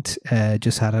 15th.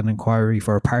 Just had an inquiry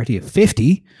for a party of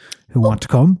 50 who want to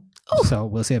come. So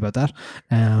we'll see about that.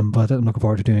 But I'm looking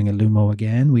forward to doing a Lumo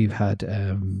again. We've had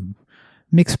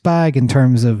mixed bag in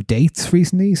terms of dates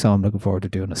recently, so I'm looking forward to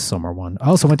doing a summer one. I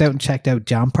also went out and checked out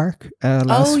Jam Park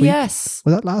last week. Yes.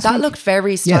 Was that last week? That looked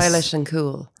very stylish and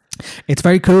cool. It's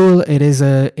very cool. It is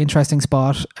an interesting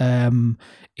spot.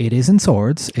 It is in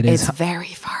Swords. It's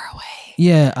very far away.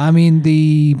 Yeah, I mean,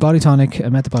 the Body Tonic, I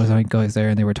met the Body Tonic guys there,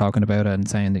 and they were talking about it and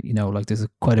saying that, like there's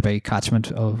quite a big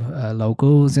catchment of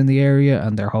locals in the area,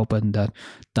 and they're hoping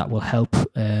that will help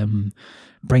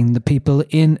bring the people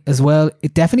in as well.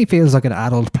 It definitely feels like an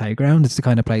adult playground. It's the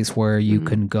kind of place where you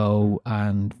can go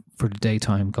and for the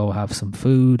daytime go have some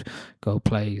food, go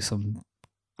play some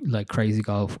like crazy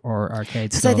golf or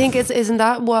arcade stuff. I think isn't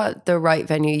that what the right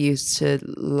venue used to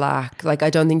lack? Like,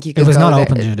 I don't think you could. It was go not there.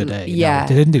 open during the day. Yeah, no,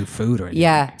 they didn't do food or anything.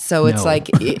 Yeah, so it's like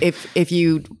if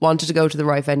you wanted to go to the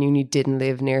right venue and you didn't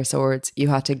live near Swords, you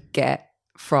had to get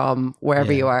from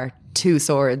wherever you are to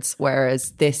Swords.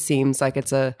 Whereas this seems like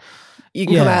you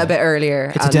can come out a bit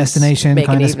earlier. It's a destination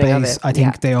kind of space. Of I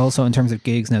think they also, in terms of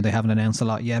gigs now, they haven't announced a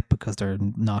lot yet because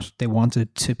they wanted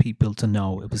people to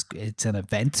know it's an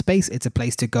event space. It's a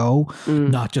place to go,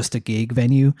 not just a gig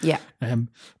venue. Yeah.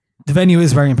 The venue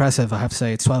is very impressive, I have to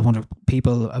say. It's 1,200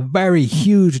 people, a very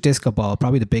huge disco ball,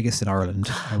 probably the biggest in Ireland,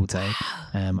 I would say.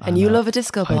 And you love a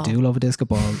disco ball. I do love a disco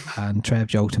ball. And Trev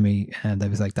joked to me, and I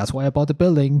was like, that's why I bought the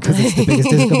building, because it's the biggest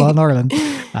disco ball in Ireland.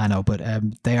 I know, but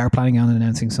they are planning on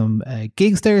announcing some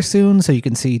gigs there soon, so you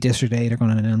can see District 8 are going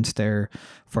to announce their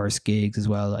first gigs as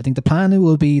well. I think the plan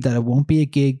will be that it won't be a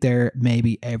gig there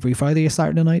maybe every Friday or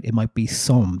Saturday night. It might be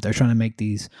some. They're trying to make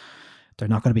these they're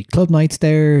not going to be club nights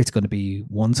there. It's going to be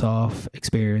once-off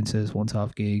experiences,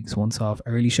 once-off gigs, once-off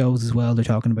early shows as well. They're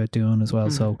talking about doing as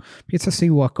well. So we get to see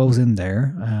what goes in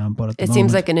there. But at the moment,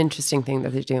 seems like an interesting thing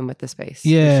that they're doing with the space.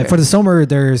 Yeah, for the summer,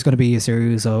 there's going to be a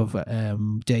series of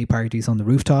day parties on the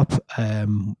rooftop.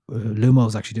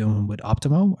 Lumo's actually doing with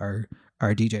Optimo,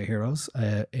 our DJ heroes,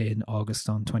 in August,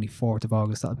 on 24th of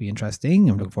August. That'll be interesting.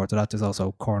 I'm looking forward to that. There's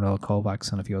also Cornell,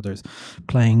 Kovacs and a few others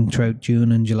playing throughout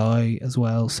June and July as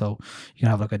well. So you can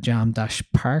have a look at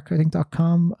jam-park, I think,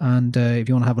 .com. And if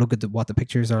you want to have a look at what the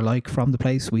pictures are like from the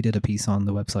place, we did a piece on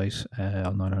the website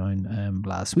on 909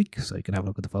 last week. So you can have a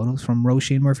look at the photos from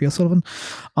Roisin Murphy O'Sullivan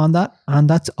on that. And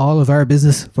that's all of our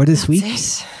business for this week.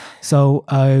 It. So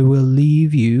I will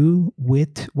leave you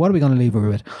with, what are we going to leave her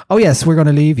with? Oh yes, we're going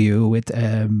to leave you with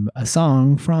a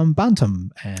song from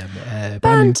Bantam.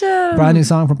 Brand new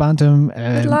song from Bantam.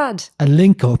 Good lad. A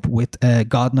link up with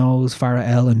God Knows, Farah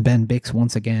L and Ben Bix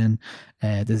once again.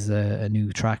 This is a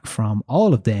new track from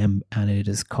all of them, and it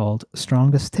is called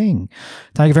Strongest Thing.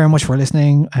 Thank you very much for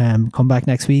listening. Come back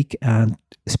next week, and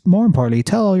more importantly,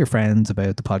 tell all your friends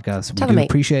about the podcast. We do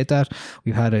appreciate that.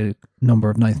 We've had a number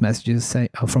of nice messages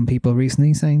from people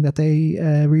recently saying that they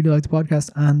really like the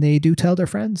podcast, and they do tell their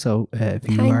friends. So if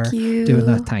you are doing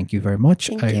that, thank you very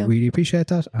much. I really appreciate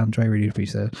that, and I really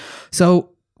appreciate it. So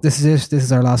this is it. This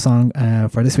is our last song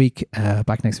for this week.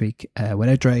 Back next week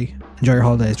without Dre. Enjoy your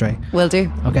holidays, Dre. Will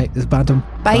do. Okay, this is Bantam.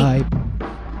 Bye.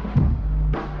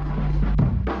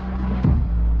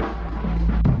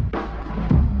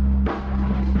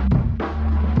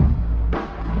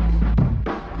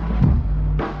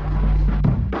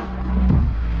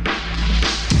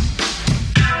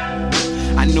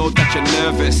 I know that you're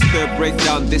nervous. Third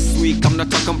breakdown this week. I'm not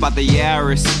talking about the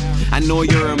Yaris. I know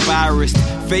you're embarrassed.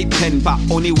 Fake pen, but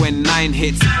only when 9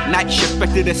 hits. Night shift,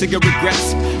 back to the cigarette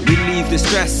regrets. Relieve the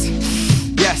stress.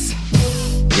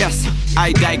 Yes,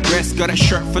 I digress. Got a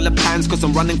shirt full of pants, cause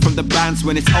I'm running from the bands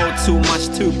when it's all too much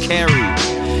to carry.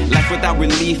 Life without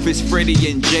relief is Freddie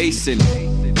and Jason.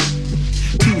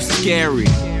 Too scary.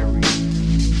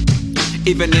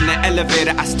 Even in the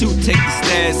elevator, I still take the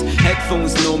stairs.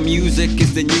 Headphones, no music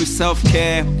is the new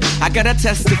self-care. I gotta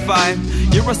testify,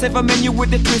 you're a safer menu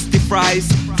with the twisty fries.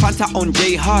 Fanta on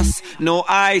J Hus, no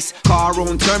eyes. Car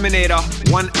on Terminator,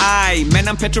 one eye. Man,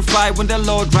 I'm petrified when the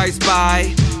Lord drives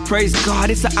by. Praise God,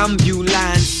 it's an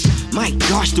ambulance. My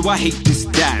gosh, do I hate this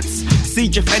dance.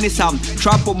 Siege of any sound,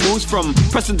 trouble moves from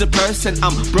person to person.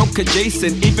 I'm broke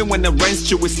adjacent, even when the rent's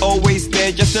due, it's always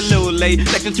there, just a little late.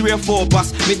 Like a 3 or 4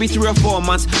 bus, maybe 3 or 4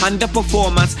 months.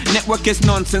 Underperformance, network is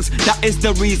nonsense. That is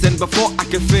the reason. Before I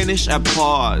can finish, I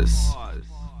pause.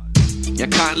 You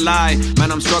can't lie,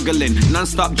 man, I'm struggling.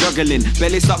 Non-stop juggling,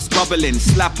 belly stops bubbling.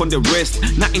 Slap on the wrist,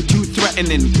 nothing too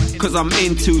threatening, cause I'm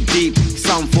in too deep.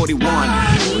 Psalm 41.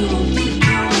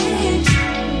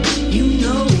 You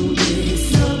know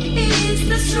this love is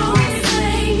the strongest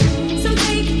thing. So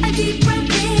take a deep breath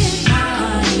in.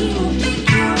 I will make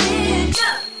you rich.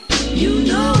 You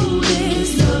know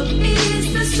this love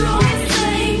is the strongest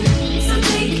thing. So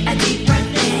take a deep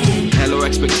breath in. Hello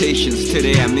expectations,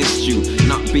 today I missed you.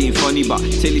 Not being funny, but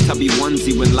Teletubby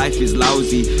onesie when life is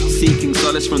lousy. Seeking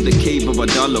solace from the cave of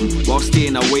Adullam, while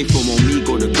staying away from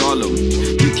Omegle the Gollum.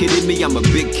 You kidding me? I'm a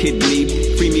big kid, me.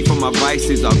 Free me from my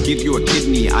vices, I'll give you a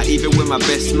kidney. I even wear my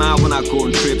best smile when I go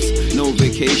on trips. No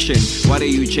vacation, what are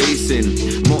you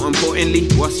chasing? More importantly,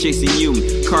 what's chasing you?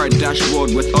 Car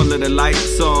dashboard with all of the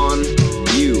lights on.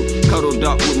 You, cuddled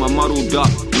up with my muddled up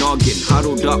noggin,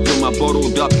 huddled up with my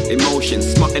bottled up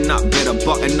emotions. Smarten up, better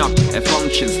button up at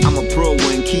functions. I'm a pro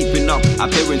when keeping up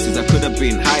appearances. I could have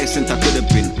been Hyacinth, I could have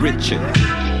been Richard.